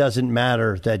where it doesn't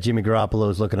matter that Jimmy Garoppolo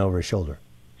is looking over his shoulder?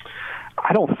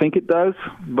 I don't think it does,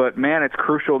 but, man, it's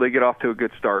crucial they get off to a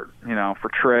good start, for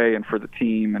Trey and for the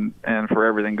team and for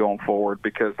everything going forward,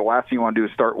 because the last thing you want to do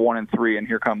is start 1-3, and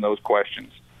here come those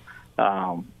questions.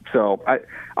 So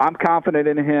I'm confident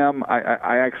in him.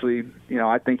 I actually,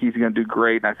 I think he's going to do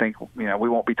great, and I think, we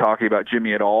won't be talking about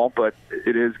Jimmy at all, but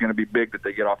it is going to be big that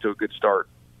they get off to a good start.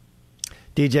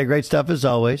 DJ, great stuff as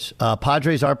always.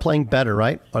 Padres are playing better,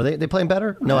 right? Are they playing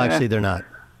better? No, actually, they're not.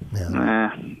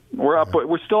 Yeah. We're up.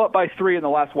 We're still up by 3 in the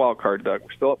last wild card, Doug.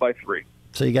 We're still up by 3.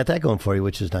 So you got that going for you,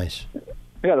 which is nice.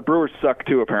 Yeah, the Brewers suck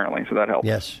too, apparently, so that helps.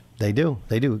 Yes, they do.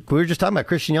 They do. We were just talking about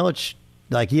Christian Yelich.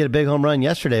 He had a big home run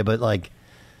yesterday, but I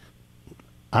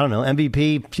don't know,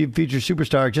 MVP, future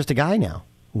superstar, just a guy now.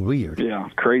 Weird. Yeah,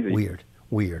 crazy.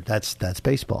 Weird. That's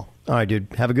baseball. All right, dude.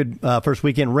 Have a good first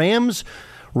weekend. Raiders,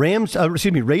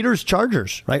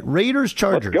 Chargers, right? Raiders,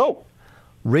 Chargers. Let's go.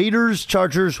 Raiders,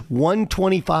 Chargers,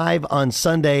 125 on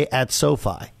Sunday at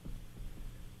SoFi.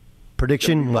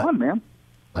 Prediction what? Fun, man.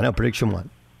 I know. Prediction what?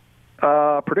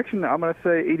 Prediction, I'm going to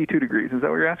say 82 degrees. Is that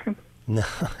what you're asking? No.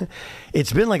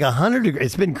 It's been like 100 degrees.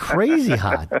 It's been crazy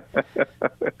hot. Hot.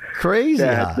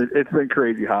 It's been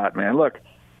crazy hot, man. Look,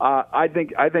 I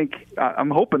think I'm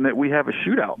hoping that we have a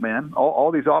shootout, man.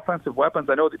 All these offensive weapons.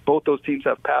 I know that both those teams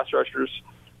have pass rushers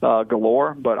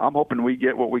galore, but I'm hoping we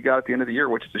get what we got at the end of the year,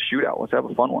 which is a shootout. Let's have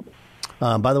a fun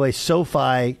one. By the way,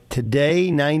 SoFi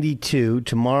today 92,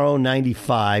 tomorrow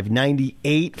 95,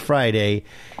 98 Friday,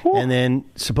 cool. And then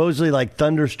supposedly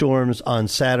thunderstorms on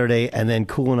Saturday, and then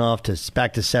cooling off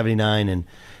back to 79, and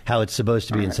how it's supposed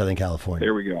to be in Southern California.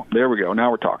 There we go. Now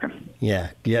we're talking. Yeah.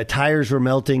 Tires were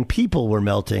melting, people were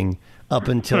melting up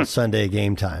until Sunday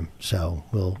game time. So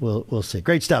we'll see.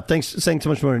 Great stuff. Thanks so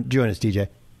much for joining us, DJ.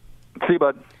 See you,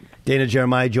 bud. Dana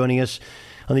Jeremiah joining us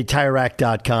on the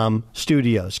TireRack.com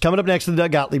studios. Coming up next to the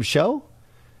Doug Gottlieb Show,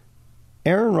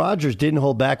 Aaron Rodgers didn't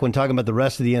hold back when talking about the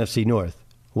rest of the NFC North.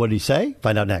 What did he say?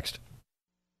 Find out next.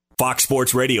 Fox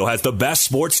Sports Radio has the best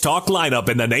sports talk lineup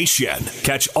in the nation.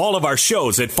 Catch all of our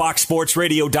shows at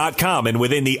foxsportsradio.com and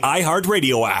within the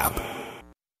iHeartRadio app.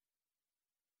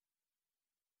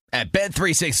 At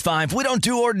Bet365, we don't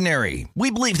do ordinary. We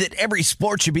believe that every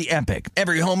sport should be epic.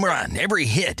 Every home run, every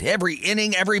hit, every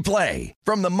inning, every play.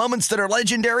 From the moments that are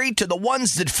legendary to the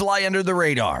ones that fly under the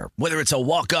radar. Whether it's a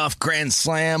walk-off grand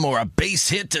slam or a base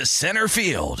hit to center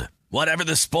field. Whatever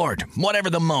the sport, whatever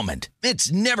the moment,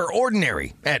 it's never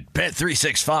ordinary at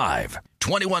Bet365.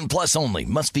 21 plus only.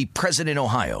 Must be present in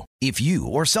Ohio. If you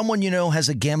or someone you know has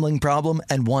a gambling problem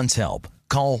and wants help,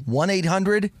 call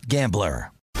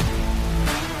 1-800-GAMBLER.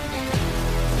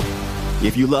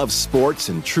 If you love sports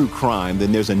and true crime,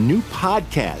 then there's a new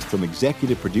podcast from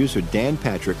executive producer Dan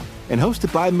Patrick and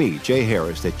hosted by me, Jay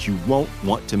Harris, that you won't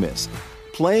want to miss.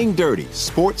 Playing Dirty: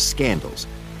 Sports Scandals.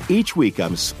 Each week,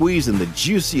 I'm squeezing the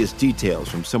juiciest details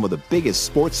from some of the biggest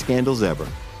sports scandals ever.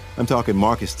 I'm talking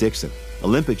Marcus Dixon,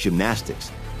 Olympic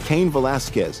gymnastics, Cain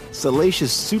Velasquez,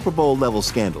 salacious Super Bowl-level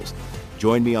scandals.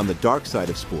 Join me on the dark side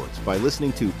of sports by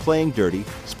listening to Playing Dirty: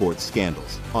 Sports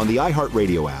Scandals on the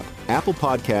iHeartRadio app, Apple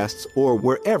Podcasts, or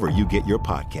wherever you get your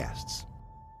podcasts.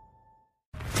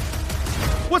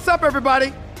 What's up,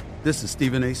 everybody? This is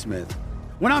Stephen A. Smith.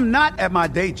 When I'm not at my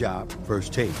day job,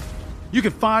 First Take, you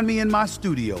can find me in my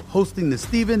studio hosting the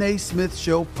Stephen A. Smith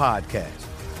Show podcast.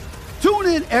 Tune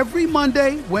in every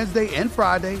Monday, Wednesday, and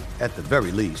Friday, at the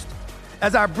very least,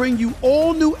 as I bring you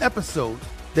all new episodes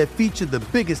that feature the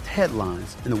biggest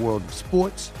headlines in the world of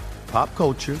sports, pop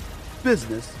culture,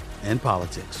 business, and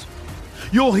politics.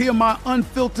 You'll hear my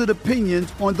unfiltered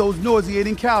opinions on those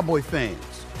nauseating Cowboy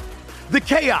fans, the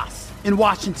chaos in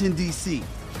Washington, D.C.,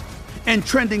 and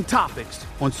trending topics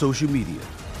on social media,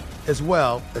 as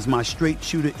well as my straight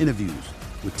shooter interviews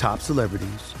with top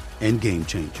celebrities and game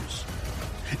changers.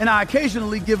 And I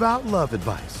occasionally give out love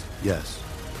advice. Yes,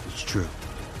 it's true.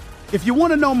 If you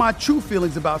want to know my true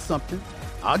feelings about something,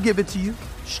 I'll give it to you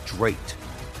straight.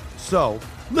 So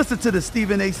listen to the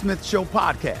Stephen A. Smith Show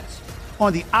podcast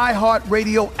on the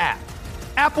iHeartRadio app,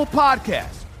 Apple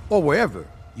Podcasts, or wherever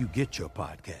you get your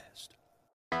podcast.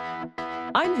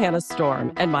 I'm Hannah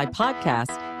Storm, and my podcast,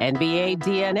 NBA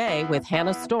DNA with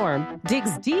Hannah Storm,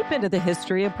 digs deep into the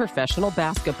history of professional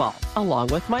basketball, along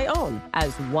with my own,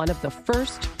 as one of the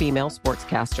first female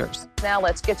sportscasters. Now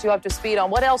let's get you up to speed on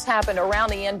what else happened around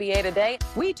the NBA today.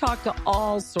 We talked to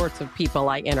all sorts of people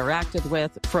I interacted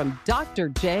with, from Dr.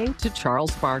 J to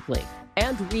Charles Barkley,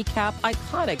 and recap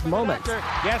iconic moments.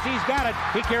 Yes, he's got it.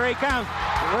 Here he comes.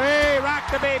 Way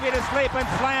rock the baby to sleep and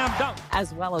slam dunk.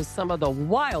 As well as some of the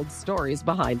wild stories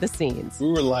behind the scenes. We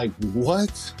were like,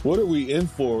 what? What are we in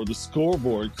for? The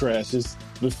scoreboard crashes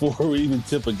before we even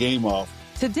tip a game off.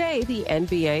 Today, the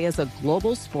NBA is a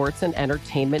global sports and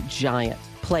entertainment giant.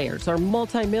 Players are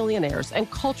multimillionaires and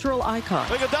cultural icons.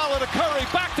 Iguodala to Curry,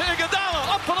 back to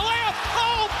Iguodala, up for the layup.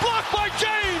 Oh, blocked by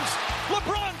James.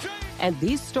 LeBron James. And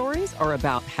these stories are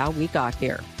about how we got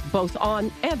here, both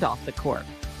on and off the court.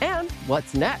 And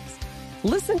what's next?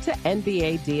 Listen to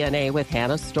NBA DNA with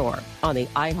Hannah Storm on the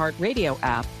iHeartRadio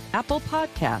app, Apple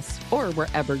Podcasts, or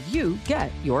wherever you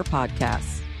get your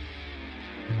podcasts.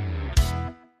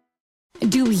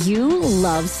 Do you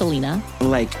love Selena?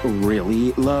 Like,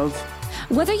 really love?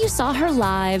 Whether you saw her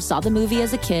live, saw the movie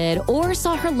as a kid, or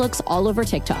saw her looks all over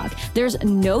TikTok, there's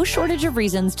no shortage of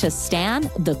reasons to stan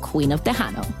the Queen of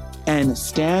Tejano. And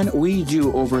Stan, we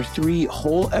do over 3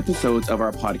 whole episodes of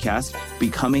our podcast,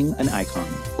 Becoming an Icon.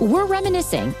 We're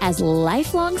reminiscing as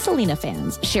lifelong Selena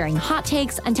fans, sharing hot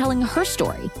takes and telling her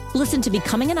story. Listen to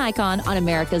Becoming an Icon on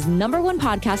America's #1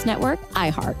 podcast network,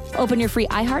 iHeart. Open your free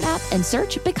iHeart app and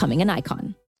search Becoming an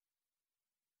Icon.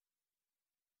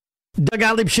 Doug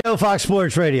Gottlieb Show, Fox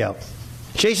Sports Radio.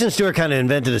 Jason Stewart kind of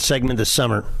invented a segment this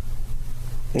summer.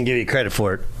 I'll give you credit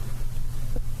for it.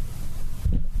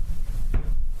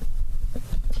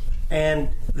 And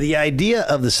the idea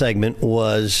of the segment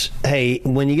was, hey,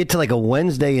 when you get to like a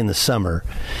Wednesday in the summer,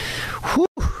 whew,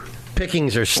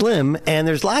 pickings are slim, and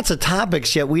there's lots of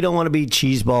topics, yet we don't want to be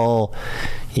cheeseball,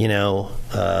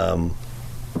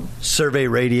 survey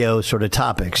radio sort of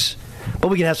topics. But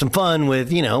we can have some fun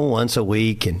with, once a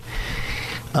week. And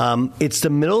it's the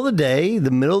middle of the day,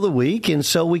 the middle of the week, and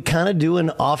so we kind of do an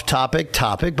off-topic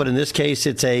topic, but in this case,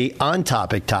 it's a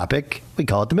on-topic topic. We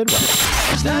call it the Midway.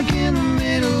 Stuck in the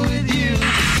middle with you.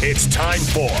 It's time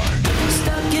for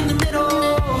Stuck in the middle.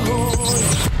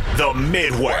 the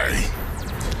Midway.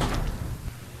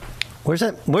 Where's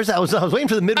that? I was waiting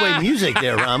for the Midway music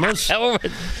there, Ramos.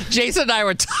 Jason and I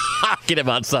were talking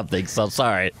about something, so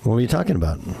sorry. What were you talking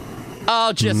about?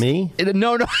 Oh, just me?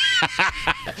 No.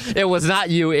 It was not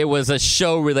you. It was a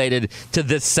show related to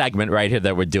this segment right here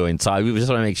that we're doing. So we just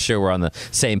want to make sure we're on the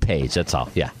same page. That's all.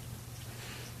 Yeah.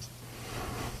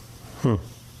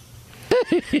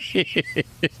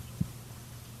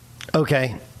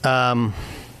 Okay.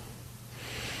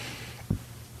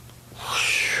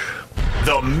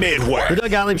 The Midway. The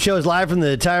Doug Gottlieb Show is live from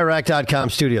the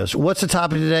TireRack.com studios. What's the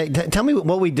topic today? Tell me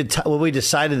what we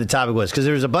decided the topic was, because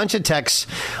there was a bunch of texts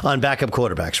on backup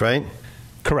quarterbacks, right?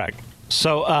 Correct.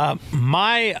 So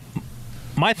my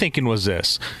thinking was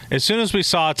this. As soon as we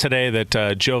saw today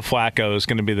that Joe Flacco is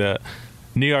going to be the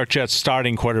New York Jets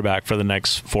starting quarterback for the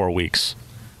next 4 weeks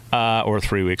or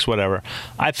 3 weeks, whatever,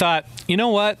 I thought, you know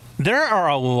what? There are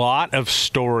a lot of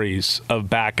stories of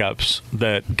backups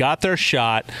that got their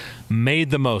shot,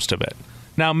 made the most of it.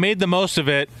 Now, made the most of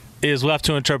it is left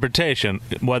to interpretation,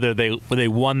 whether they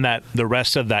won the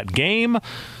rest of that game,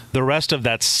 the rest of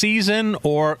that season,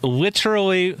 or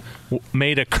literally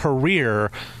made a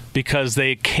career because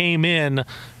they came in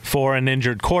for an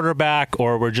injured quarterback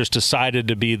or were just decided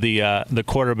to be the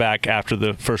quarterback after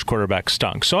the first quarterback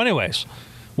stunk. So anyways,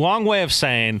 long way of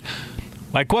saying,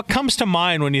 like, what comes to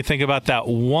mind when you think about that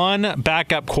one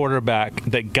backup quarterback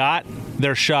that got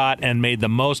their shot and made the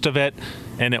most of it,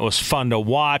 and it was fun to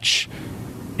watch,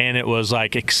 and it was,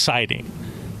 like, exciting?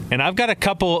 And I've got a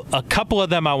couple of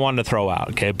them I wanted to throw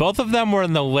out, okay? Both of them were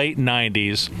in the late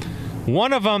 90s.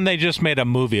 One of them they just made a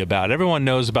movie about. Everyone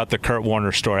knows about the Kurt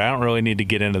Warner story. I don't really need to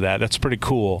get into that. That's pretty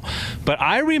cool. But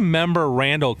I remember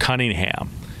Randall Cunningham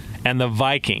and the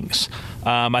Vikings.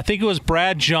 I think it was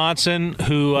Brad Johnson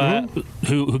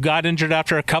who got injured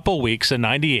after a couple weeks in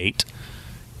 '98.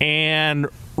 And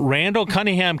Randall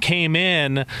Cunningham came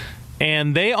in,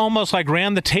 and they almost like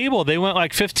ran the table. They went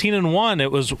like 15-1.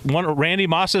 It was one of Randy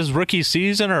Moss's rookie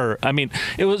season.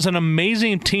 It was an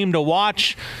amazing team to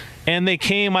watch. And they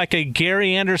came like a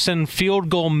Gary Anderson field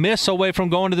goal miss away from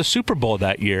going to the Super Bowl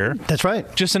that year. That's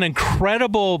right. Just an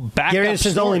incredible backup Gary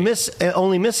Anderson's story.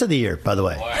 only miss of the year, by the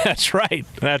way. That's right.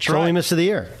 That's right. Only miss of the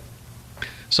year.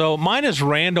 So mine is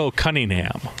Randall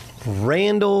Cunningham.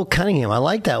 Randall Cunningham. I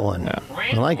like that one. Yeah.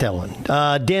 I like that one.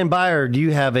 Dan Byer, do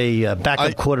you have a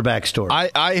backup quarterback story?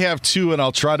 I have two, and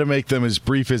I'll try to make them as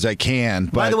brief as I can.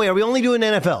 But by the way, are we only doing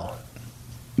NFL?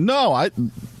 No,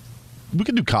 we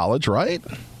can do college, right?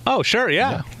 Oh, sure,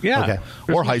 yeah. Okay.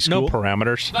 Or high school. No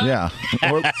parameters. Yeah.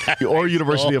 Or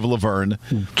University of Laverne.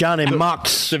 Johnny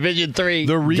Mox. Division III.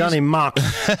 Johnny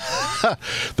Mox.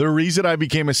 The reason I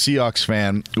became a Seahawks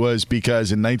fan was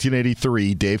because in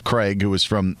 1983, Dave Craig, who was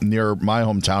from near my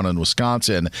hometown in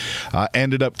Wisconsin,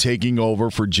 ended up taking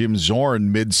over for Jim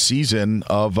Zorn mid-season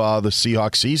of the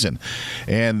Seahawks season.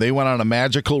 And they went on a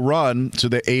magical run to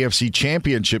the AFC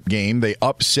Championship game. They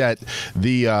upset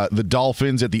the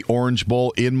Dolphins at the Orange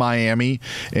Bowl in Miami,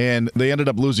 and they ended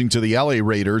up losing to the LA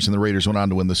Raiders, and the Raiders went on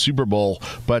to win the Super Bowl.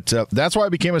 But that's why I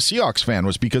became a Seahawks fan,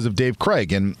 was because of Dave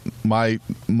Craig, and my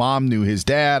mom knew his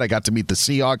dad. I got to meet the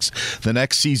Seahawks the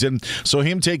next season. So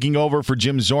him taking over for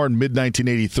Jim Zorn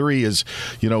mid-1983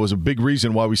 was a big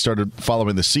reason why we started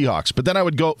following the Seahawks. But then I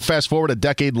would go fast forward a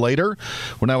decade later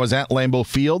when I was at Lambeau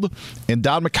Field, and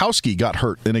Don Majkowski got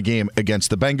hurt in a game against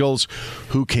the Bengals.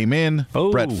 Who came in?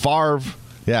 Brett Favre.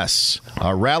 Yes,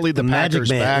 rallied the Packers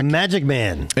back. Magic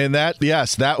Man. And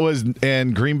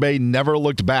and Green Bay never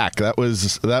looked back. It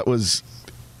was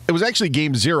actually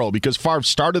game 0 because Favre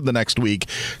started the next week,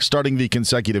 starting the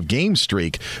consecutive game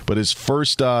streak. But his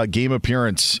first game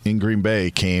appearance in Green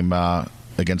Bay came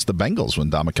against the Bengals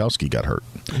when Don Majkowski got hurt.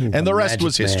 And the rest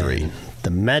was history. The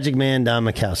Magic Man, Don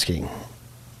Majkowski.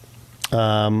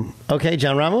 Okay,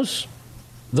 John Ramos?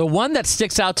 The one that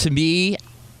sticks out to me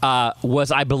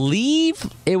was, I believe,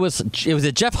 it was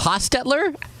a Jeff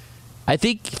Hostetler. I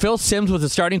think Phil Simms was the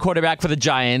starting quarterback for the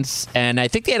Giants, and I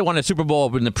think they had won a Super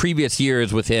Bowl in the previous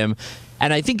years with him.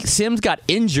 And I think Simms got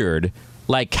injured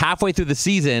like halfway through the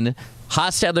season.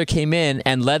 Hostetler came in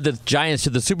and led the Giants to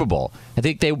the Super Bowl. I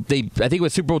think I think it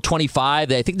was Super Bowl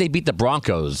 25. I think they beat the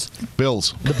Broncos.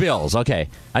 Bills. The Bills, okay.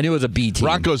 I knew it was a B team.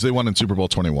 Broncos, they won in Super Bowl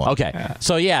 21. Okay.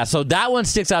 Yeah. So that one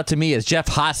sticks out to me as Jeff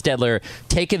Hostetler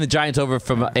taking the Giants over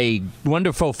from a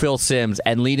wonderful Phil Simms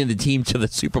and leading the team to the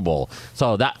Super Bowl.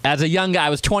 So that, as a young guy, I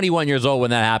was 21 years old when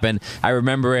that happened. I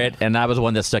remember it, and that was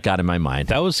one that stuck out in my mind.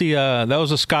 That was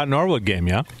a Scott Norwood game,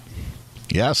 yeah?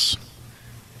 Yes.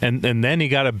 And then he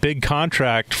got a big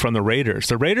contract from the Raiders.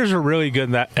 The Raiders were really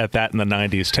good at that in the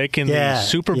 90s, taking the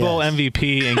Super Bowl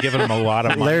MVP and giving him a lot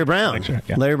of money. Larry Brown.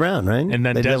 Larry Brown, right? And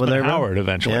then Desmond Howard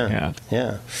eventually. Yeah.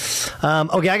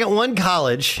 Okay, I got one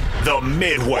college. The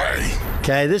Midway.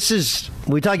 Okay,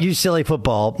 we talk UCLA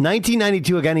football.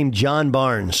 1992, a guy named John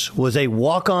Barnes was a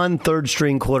walk-on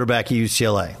third-string quarterback at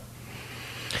UCLA.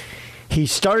 He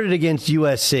started against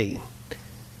USC.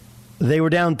 They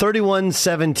were down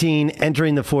 31-17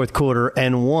 entering the fourth quarter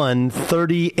and won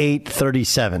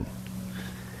 38-37.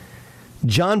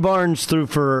 John Barnes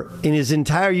threw in his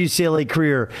entire UCLA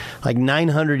career, like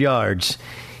 900 yards.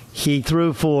 He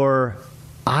threw for,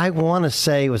 I want to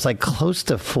say, it was like close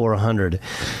to 400.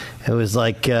 It was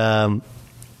like, oh,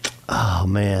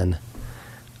 man.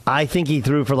 I think he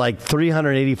threw for like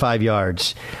 385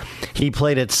 yards. He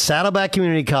played at Saddleback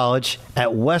Community College,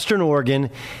 at Western Oregon,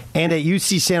 and at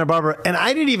UC Santa Barbara. And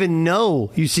I didn't even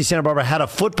know UC Santa Barbara had a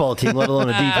football team, let alone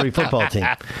a D3 football team.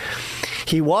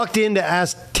 He walked in to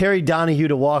ask Terry Donahue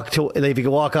if he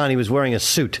could walk on. He was wearing a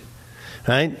suit,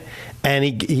 right?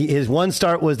 And his one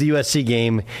start was the USC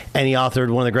game, and he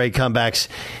authored one of the great comebacks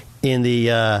in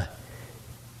the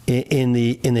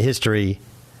history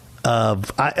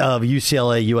of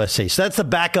UCLA USC. So that's the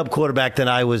backup quarterback that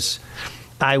I was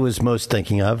most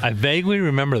thinking of. I vaguely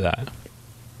remember that.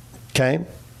 Okay.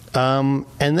 And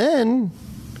then,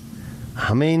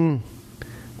 Colin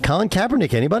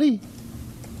Kaepernick, anybody?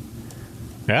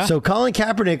 Yeah. So Colin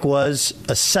Kaepernick was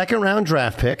a second-round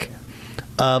draft pick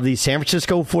of the San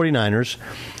Francisco 49ers.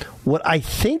 What I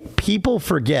think people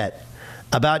forget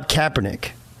about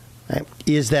Kaepernick, right,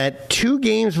 is that 2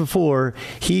 games before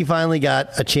he finally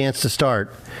got a chance to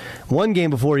start, 1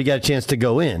 game before he got a chance to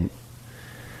go in,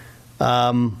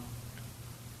 Alex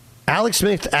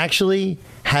Smith actually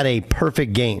had a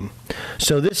perfect game.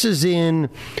 So this is in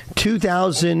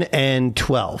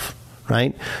 2012,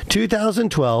 right?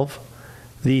 2012,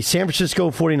 the San Francisco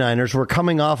 49ers were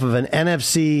coming off of an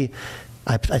NFC,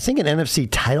 I think an NFC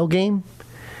title game.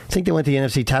 I think they went to the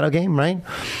NFC title game, right?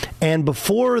 And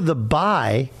before the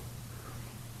bye,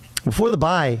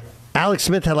 Alex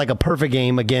Smith had like a perfect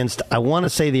game against, I want to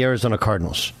say, the Arizona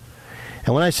Cardinals.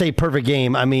 And when I say perfect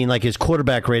game, I mean like his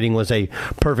quarterback rating was a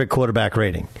perfect quarterback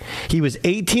rating. He was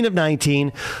 18 of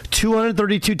 19,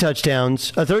 232 touchdowns,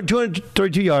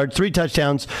 232 yards, 3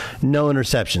 touchdowns, no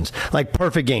interceptions. Like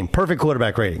perfect game, perfect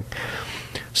quarterback rating.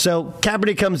 So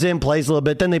Kaepernick comes in, plays a little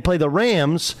bit. Then they play the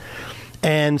Rams,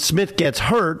 and Smith gets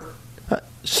hurt.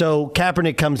 So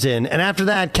Kaepernick comes in. And after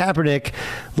that, Kaepernick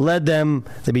led them.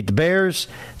 They beat the Bears.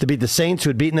 They beat the Saints, who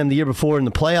had beaten them the year before in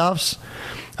the playoffs.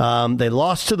 They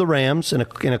lost to the Rams in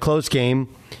a close game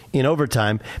in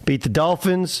overtime, beat the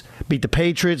Dolphins, beat the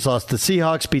Patriots, lost to the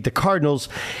Seahawks, beat the Cardinals,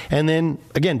 and then,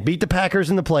 again, beat the Packers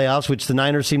in the playoffs, which the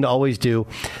Niners seem to always do,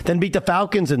 then beat the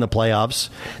Falcons in the playoffs.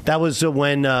 That was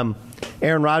when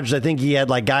Aaron Rodgers, I think he had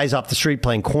like guys off the street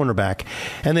playing cornerback,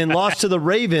 and then lost to the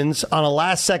Ravens on a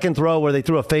last-second throw where they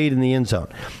threw a fade in the end zone.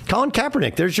 Colin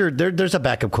Kaepernick, there's a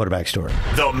backup quarterback story.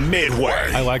 The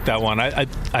Midway. I like that one. I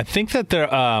think that there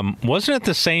wasn't it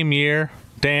the same year,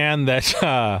 Dan,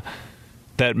 that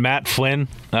that Matt Flynn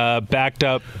backed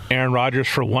up Aaron Rodgers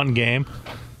for 1 game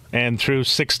and threw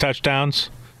 6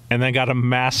 touchdowns, and then got a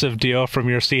massive deal from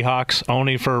your Seahawks,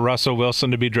 only for Russell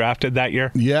Wilson to be drafted that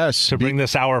year? Yes. To bring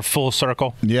this hour full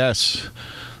circle? Yes.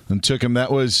 And took him,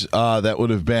 that would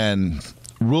have been,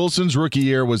 Wilson's rookie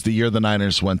year was the year the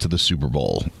Niners went to the Super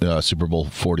Bowl, Super Bowl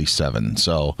 47.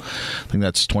 So I think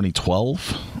that's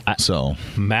 2012.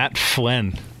 Matt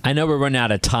Flynn. I know we're running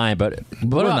out of time, but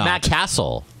what about Matt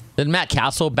Castle? Didn't Matt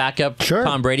Castle back up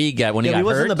Tom Brady when he got hurt?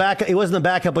 He wasn't the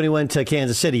backup when he went to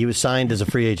Kansas City. He was signed as a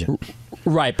free agent.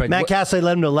 Right. But Matt Castle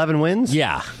led him to 11 wins?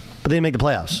 Yeah. But they didn't make the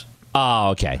playoffs. Oh,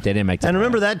 okay. They didn't make the playoffs. And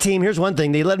remember that team, here's one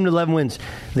thing. They led them to 11 wins.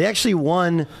 They actually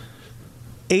won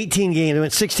 18 games. They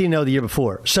went 16-0 the year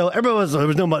before. So there was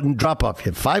no drop-off.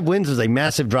 5 wins was a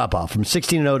massive drop-off from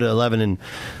 16-0 to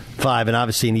 11-5, and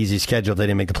obviously an easy schedule if they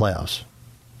didn't make the playoffs.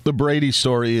 The Brady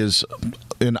story is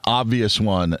an obvious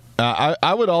one.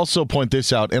 I would also point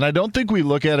this out, and I don't think we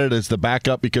look at it as the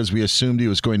backup because we assumed he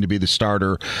was going to be the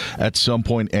starter at some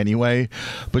point anyway.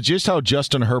 But just how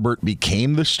Justin Herbert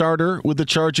became the starter with the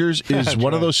Chargers is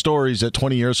one of those stories that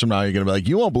 20 years from now you're going to be like,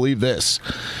 you won't believe this.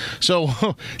 So,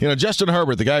 Justin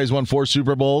Herbert, the guy who's won 4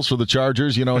 Super Bowls for the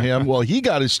Chargers, you know him. Well, he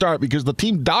got his start because the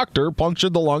team doctor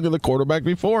punctured the lung of the quarterback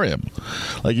before him.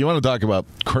 Like, you want to talk about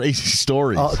crazy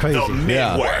stories. Oh, crazy. The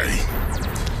Midway.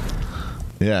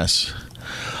 Yes.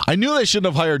 I knew they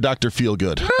shouldn't have hired Dr.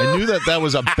 Feelgood. I knew that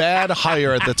was a bad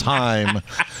hire at the time.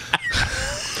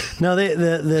 No,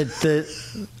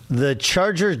 the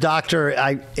Chargers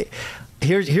doctor.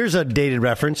 Here's a dated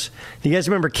reference. Do you guys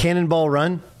remember Cannonball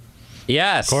Run? Of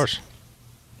Yes, course.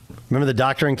 Remember the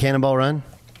doctor in Cannonball Run?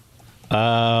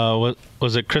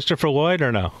 Was it Christopher Lloyd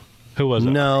or no? Who was it?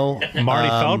 No, Marty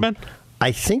Feldman.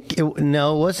 I think it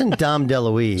wasn't Dom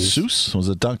DeLuise. Seuss? Was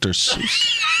it Dr.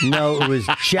 Seuss? No, it was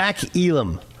Jack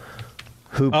Elam,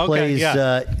 who plays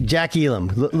Jack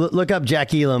Elam. Look up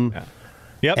Jack Elam. Yeah.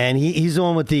 Yep. And he's the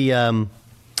one with the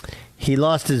he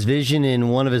lost his vision in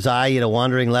one of his eye. He had a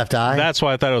wandering left eye. That's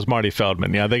why I thought it was Marty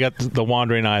Feldman. Yeah, they got the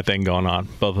wandering eye thing going on,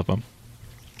 both of them.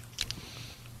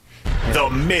 The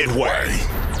Midway.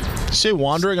 Say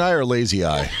wandering eye or lazy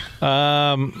eye?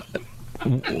 I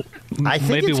think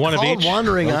maybe it's one called of each.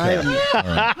 Wandering Eye.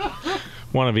 Right.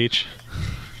 One of each.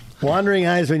 Wandering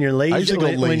eyes when you're lazy.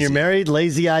 When you're married,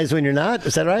 lazy eyes when you're not.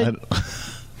 Is that right?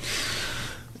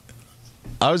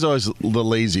 I was always the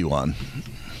lazy one.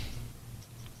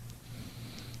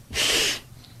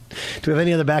 Do we have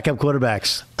any other backup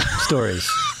quarterbacks stories?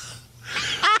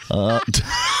 What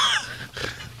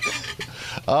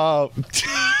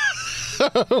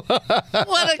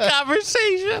a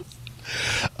conversation.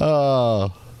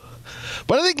 But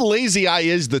I think lazy eye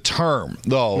is the term,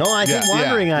 though. No, I think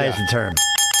wandering eye is the term.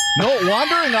 No,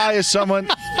 wandering eye is someone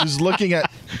who's looking at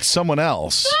someone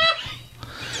else.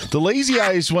 The lazy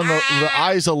eye is when the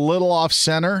eye is a little off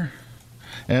center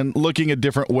and looking a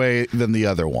different way than the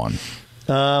other one.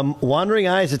 Wandering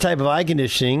eye is a type of eye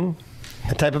conditioning.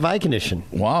 A type of eye condition.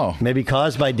 Wow. May be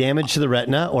caused by damage to the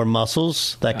retina or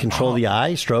muscles that control the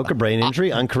eye, stroke or brain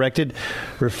injury, uncorrected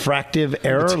refractive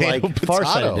error like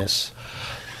farsightedness.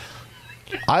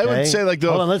 I would say like the.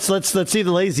 Hold on, let's see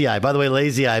the lazy eye. By the way,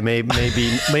 lazy eye may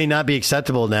not be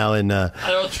acceptable now in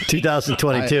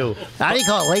 2022. How do you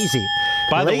call it lazy?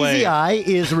 Lazy eye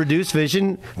is reduced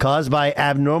vision caused by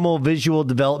abnormal visual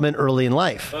development early in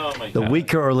life. Oh my God. The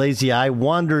weaker or lazy eye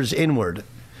wanders inward.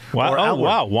 Wow! or Oh, outward.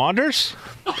 wow! Wanders?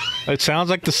 It sounds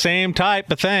like the same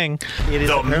type of thing. It is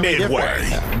The apparently Midway.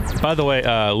 different. By the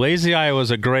way, Lazy Eye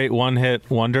was a great one-hit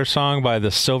wonder song by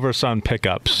the Silver Sun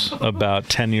Pickups about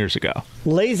 10 years ago.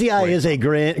 Lazy Eye is a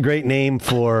great name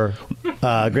for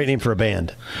a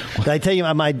band. I tell you,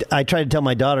 I try to tell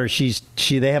my daughter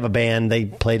they have a band.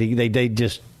 They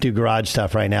just do garage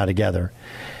stuff right now together.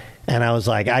 And I was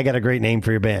like, I got a great name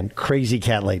for your band, Crazy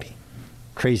Cat Lady.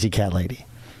 Crazy Cat Lady.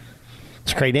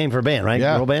 It's a great name for a band, right?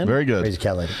 Yeah, Girl band? very good. Crazy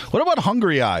Cat Lady. What about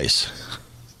Hungry Eyes?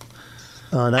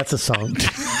 That's a song.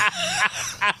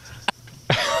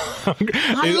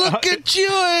 I look at you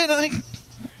and I...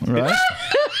 Right?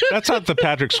 That's not the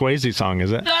Patrick Swayze song,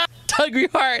 is it? Hungry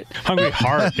Heart. Hungry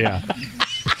Heart, yeah.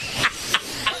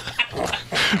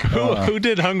 Who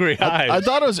did Hungry Eyes? I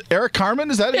thought it was Eric Carmen.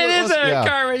 Is that It who is Eric Yeah.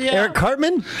 Carmen, yeah. Eric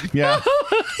Cartman? Yeah.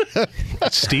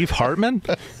 Steve Hartman?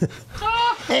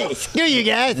 Hey, screw you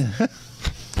guys.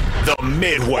 The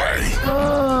Midway.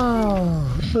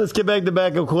 Let's get back to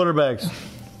backup quarterbacks.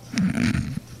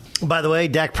 By the way,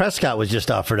 Dak Prescott was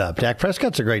just offered up. Dak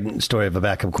Prescott's a great story of a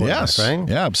backup quarterback, Yes. right?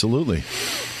 Yeah, absolutely.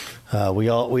 We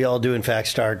all do, in fact,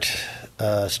 start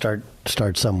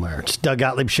somewhere. It's Doug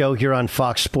Gottlieb Show here on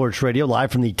Fox Sports Radio,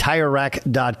 live from the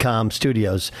TireRack.com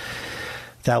studios.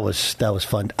 That was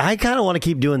fun. I kind of want to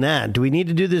keep doing that. Do we need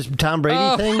to do this Tom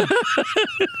Brady thing?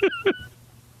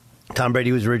 Tom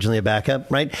Brady was originally a backup,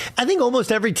 right? I think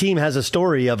almost every team has a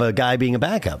story of a guy being a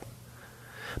backup.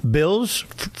 Bills,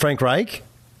 Frank Reich,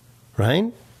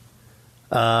 right?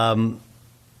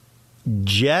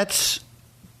 Jets,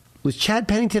 was Chad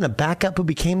Pennington a backup who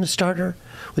became the starter?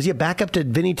 Was he a backup to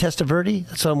Vinny Testaverde?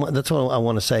 That's what I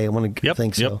want to say. I want to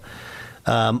think so.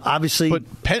 Obviously, but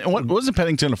wasn't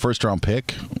Pennington a first-round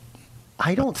pick?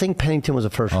 I don't think Pennington was a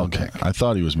first-round pick. I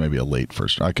thought he was maybe a late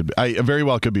first. I very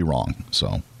well could be wrong.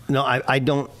 So no, I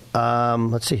don't.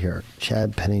 Let's see here.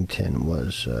 Chad Pennington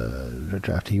was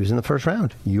drafted. He was in the first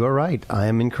round. You are right. I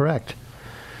am incorrect.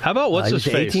 How about what's his he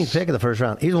was face? the 18th pick of the first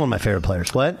round. He's one of my favorite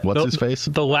players. What's his face?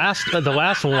 The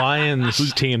last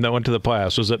Lions team that went to the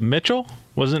playoffs, was it Mitchell?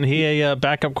 Wasn't he a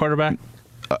backup quarterback?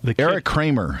 Eric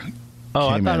Kramer. Oh,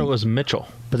 I thought it was Mitchell.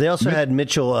 But they also had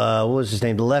Mitchell. What was his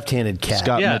name? The left-handed cat.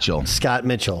 Scott Mitchell. Scott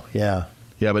Mitchell. Yeah.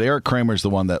 Yeah, but Eric Kramer's the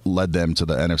one that led them to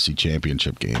the NFC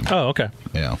Championship game. Oh, okay.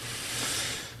 Yeah.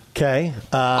 Okay.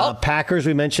 Packers.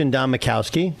 We mentioned Don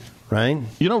Majkowski. Right.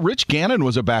 You know, Rich Gannon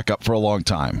was a backup for a long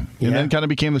time, and then kind of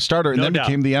became the starter, and then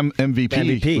became the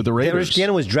MVP with the Raiders. Yeah, Rich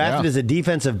Gannon was drafted as a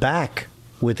defensive back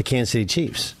with the Kansas City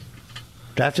Chiefs.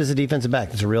 Drafted as a defensive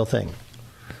back. It's a real thing.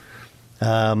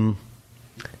 Tampa,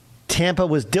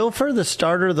 was Dilfer the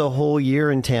starter the whole year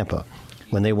in Tampa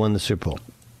when they won the Super Bowl?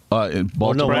 In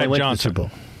Baltimore. when they went to the Super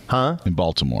Bowl. Huh? In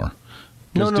Baltimore.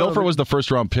 Because Dilfer was the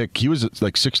first-round pick. He was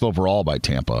like 6th overall by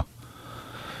Tampa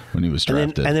when he was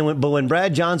drafted. But when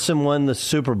Brad Johnson won the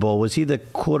Super Bowl, was he the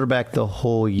quarterback the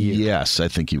whole year? Yes, I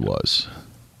think he was.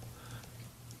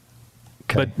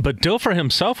 Okay. But Dilfer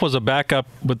himself was a backup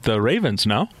with the Ravens,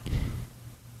 no?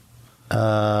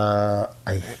 I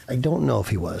don't know if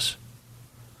he was.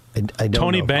 I don't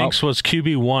Tony know. Banks was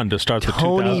QB1 to start the 2000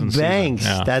 Tony season. Banks.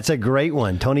 Yeah. That's a great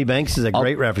one. Tony Banks is a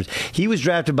great reference. He was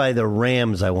drafted by the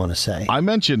Rams, I want to say. I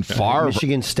mentioned Favre.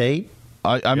 Michigan State.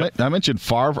 I mentioned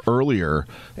Favre earlier,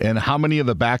 and how many of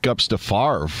the backups to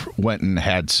Favre went and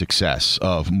had success?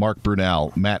 Of Mark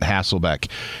Brunell, Matt Hasselbeck,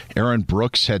 Aaron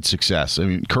Brooks had success. I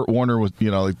mean, Kurt Warner was,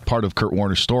 part of Kurt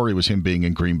Warner's story was him being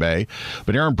in Green Bay,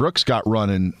 but Aaron Brooks got run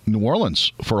in New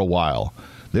Orleans for a while.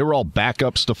 They were all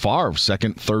backups to Favre,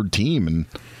 second, third team, and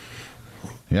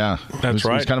yeah, that's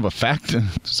right. It was kind of a fact.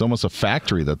 It's almost a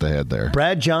factory that they had there.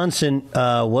 Brad Johnson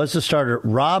was the starter.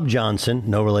 Rob Johnson,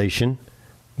 no relation,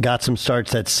 got some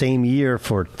starts that same year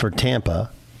for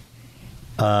Tampa.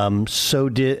 So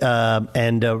did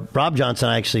Rob Johnson.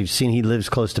 I actually seen, he lives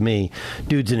close to me.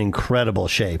 Dude's in incredible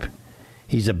shape.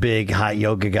 He's a big hot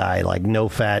yoga guy, like no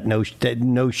fat,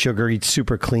 no sugar. He's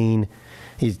super clean.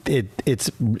 He's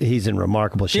in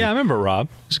remarkable shape. Yeah, I remember Rob.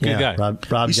 He's a good guy. Rob he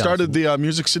Johnson. Started the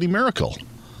Music City Miracle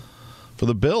for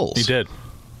the Bills. He did.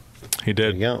 There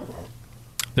you go.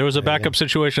 There was a backup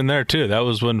situation there, too. That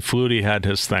was when Flutie had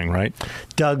his thing, right?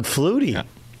 Doug Flutie.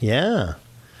 Yeah.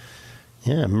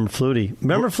 Yeah, remember Flutie.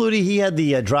 Remember Flutie? He had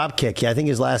the drop kick. Yeah, I think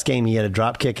his last game he had a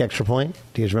drop kick extra point.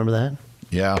 Do you guys remember that?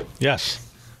 Yeah. Yes.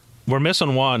 We're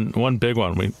missing one big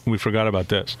one. We forgot about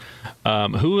this.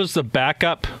 Who was the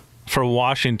backup for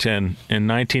Washington in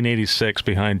 1986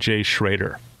 behind Jay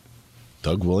Schrader?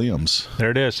 Doug Williams. There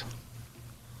it is.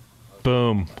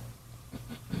 Boom.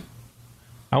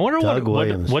 I wonder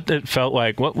what it felt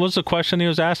like. What was the question he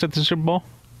was asked at the Super Bowl?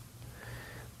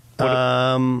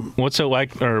 What's it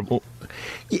like? Or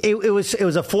it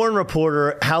was a foreign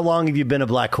reporter. How long have you been a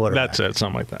black quarterback? That's it,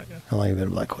 something like that. Yeah. How long have you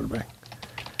been a black quarterback?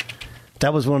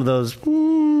 That was one of those.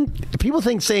 People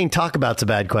think saying talk about's a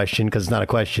bad question because it's not a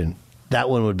question. That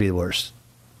one would be the worst.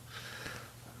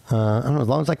 I don't know, as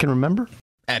long as I can remember.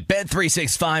 At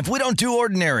Bet365, we don't do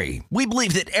ordinary. We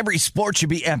believe that every sport should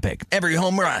be epic. Every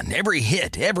home run, every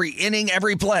hit, every inning,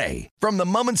 every play. From the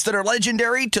moments that are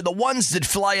legendary to the ones that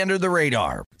fly under the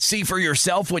radar. See for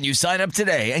yourself when you sign up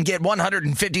today and get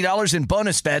 $150 in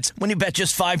bonus bets when you bet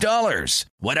just $5.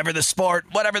 Whatever the sport,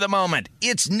 whatever the moment,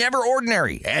 it's never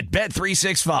ordinary at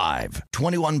Bet365.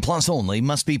 21 plus only.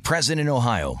 Must be present in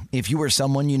Ohio. If you or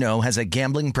someone you know has a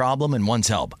gambling problem and wants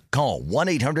help, call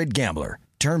 1-800-GAMBLER.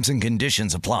 Terms and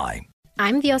conditions apply.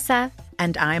 I'm Diosa.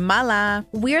 And I'm Mala.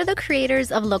 We're the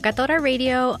creators of Locatora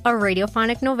Radio, a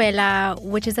radiophonic novela,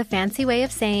 which is a fancy way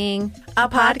of saying a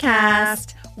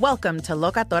podcast. Welcome to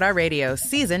Locatora Radio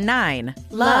Season 9.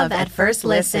 Love at First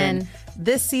Listen.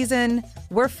 This season,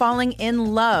 we're falling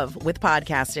in love with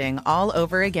podcasting all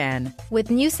over again. With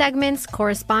new segments,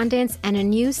 correspondence, and a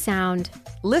new sound.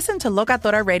 Listen to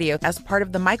Locatora Radio as part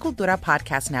of the My Cultura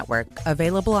Podcast Network.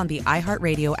 Available on the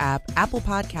iHeartRadio app, Apple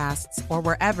Podcasts, or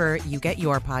wherever you get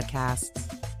your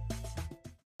podcasts.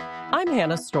 I'm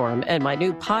Hannah Storm, and my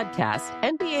new podcast,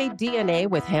 NBA DNA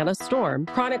with Hannah Storm,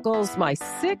 chronicles my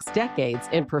 6 decades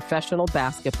in professional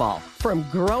basketball. From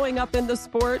growing up in the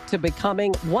sport to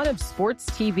becoming one of sports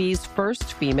TV's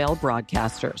first female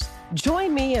broadcasters.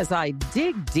 Join me as I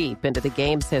dig deep into the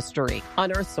game's history,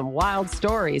 unearth some wild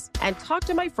stories, and talk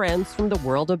to my friends from the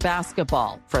world of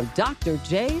basketball, from Dr.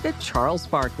 J to Charles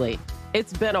Barkley.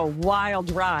 It's been a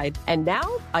wild ride, and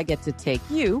now I get to take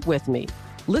you with me.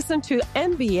 Listen to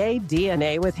NBA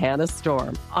DNA with Hannah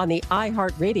Storm on the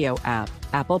iHeartRadio app,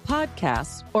 Apple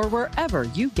Podcasts, or wherever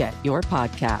you get your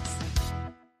podcasts.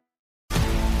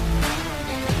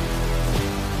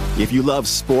 If you love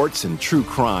sports and true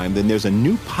crime, then there's a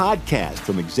new podcast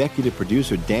from executive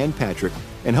producer Dan Patrick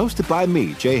and hosted by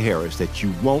me, Jay Harris, that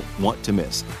you won't want to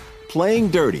miss. Playing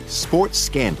Dirty: Sports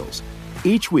Scandals.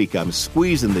 Each week, I'm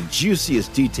squeezing the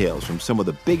juiciest details from some of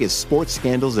the biggest sports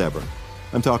scandals ever.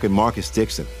 I'm talking Marcus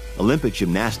Dixon, Olympic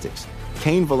gymnastics,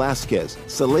 Cain Velasquez,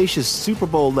 salacious Super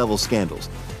Bowl-level scandals.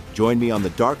 Join me on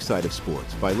the dark side of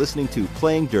sports by listening to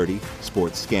Playing Dirty: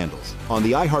 Sports Scandals on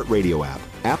the iHeartRadio app,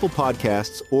 Apple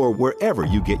Podcasts, or wherever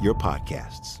you get your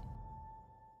podcasts.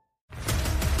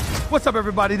 What's up,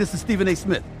 everybody? This is Stephen A.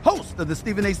 Smith, host of the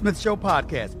Stephen A. Smith Show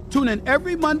podcast. Tune in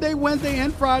every Monday, Wednesday,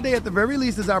 and Friday at the very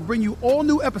least as I bring you all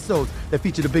new episodes that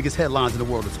feature the biggest headlines in the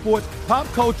world of sports, pop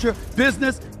culture,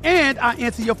 business, and I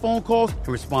answer your phone calls and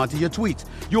respond to your tweets.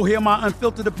 You'll hear my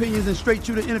unfiltered opinions and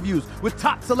straight-shooter interviews with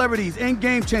top celebrities and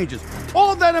game changers.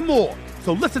 All of that and more.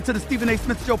 So listen to the Stephen A.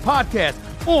 Smith Show podcast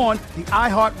on the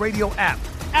iHeartRadio app,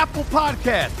 Apple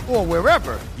Podcasts, or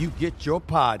wherever you get your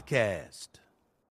podcasts.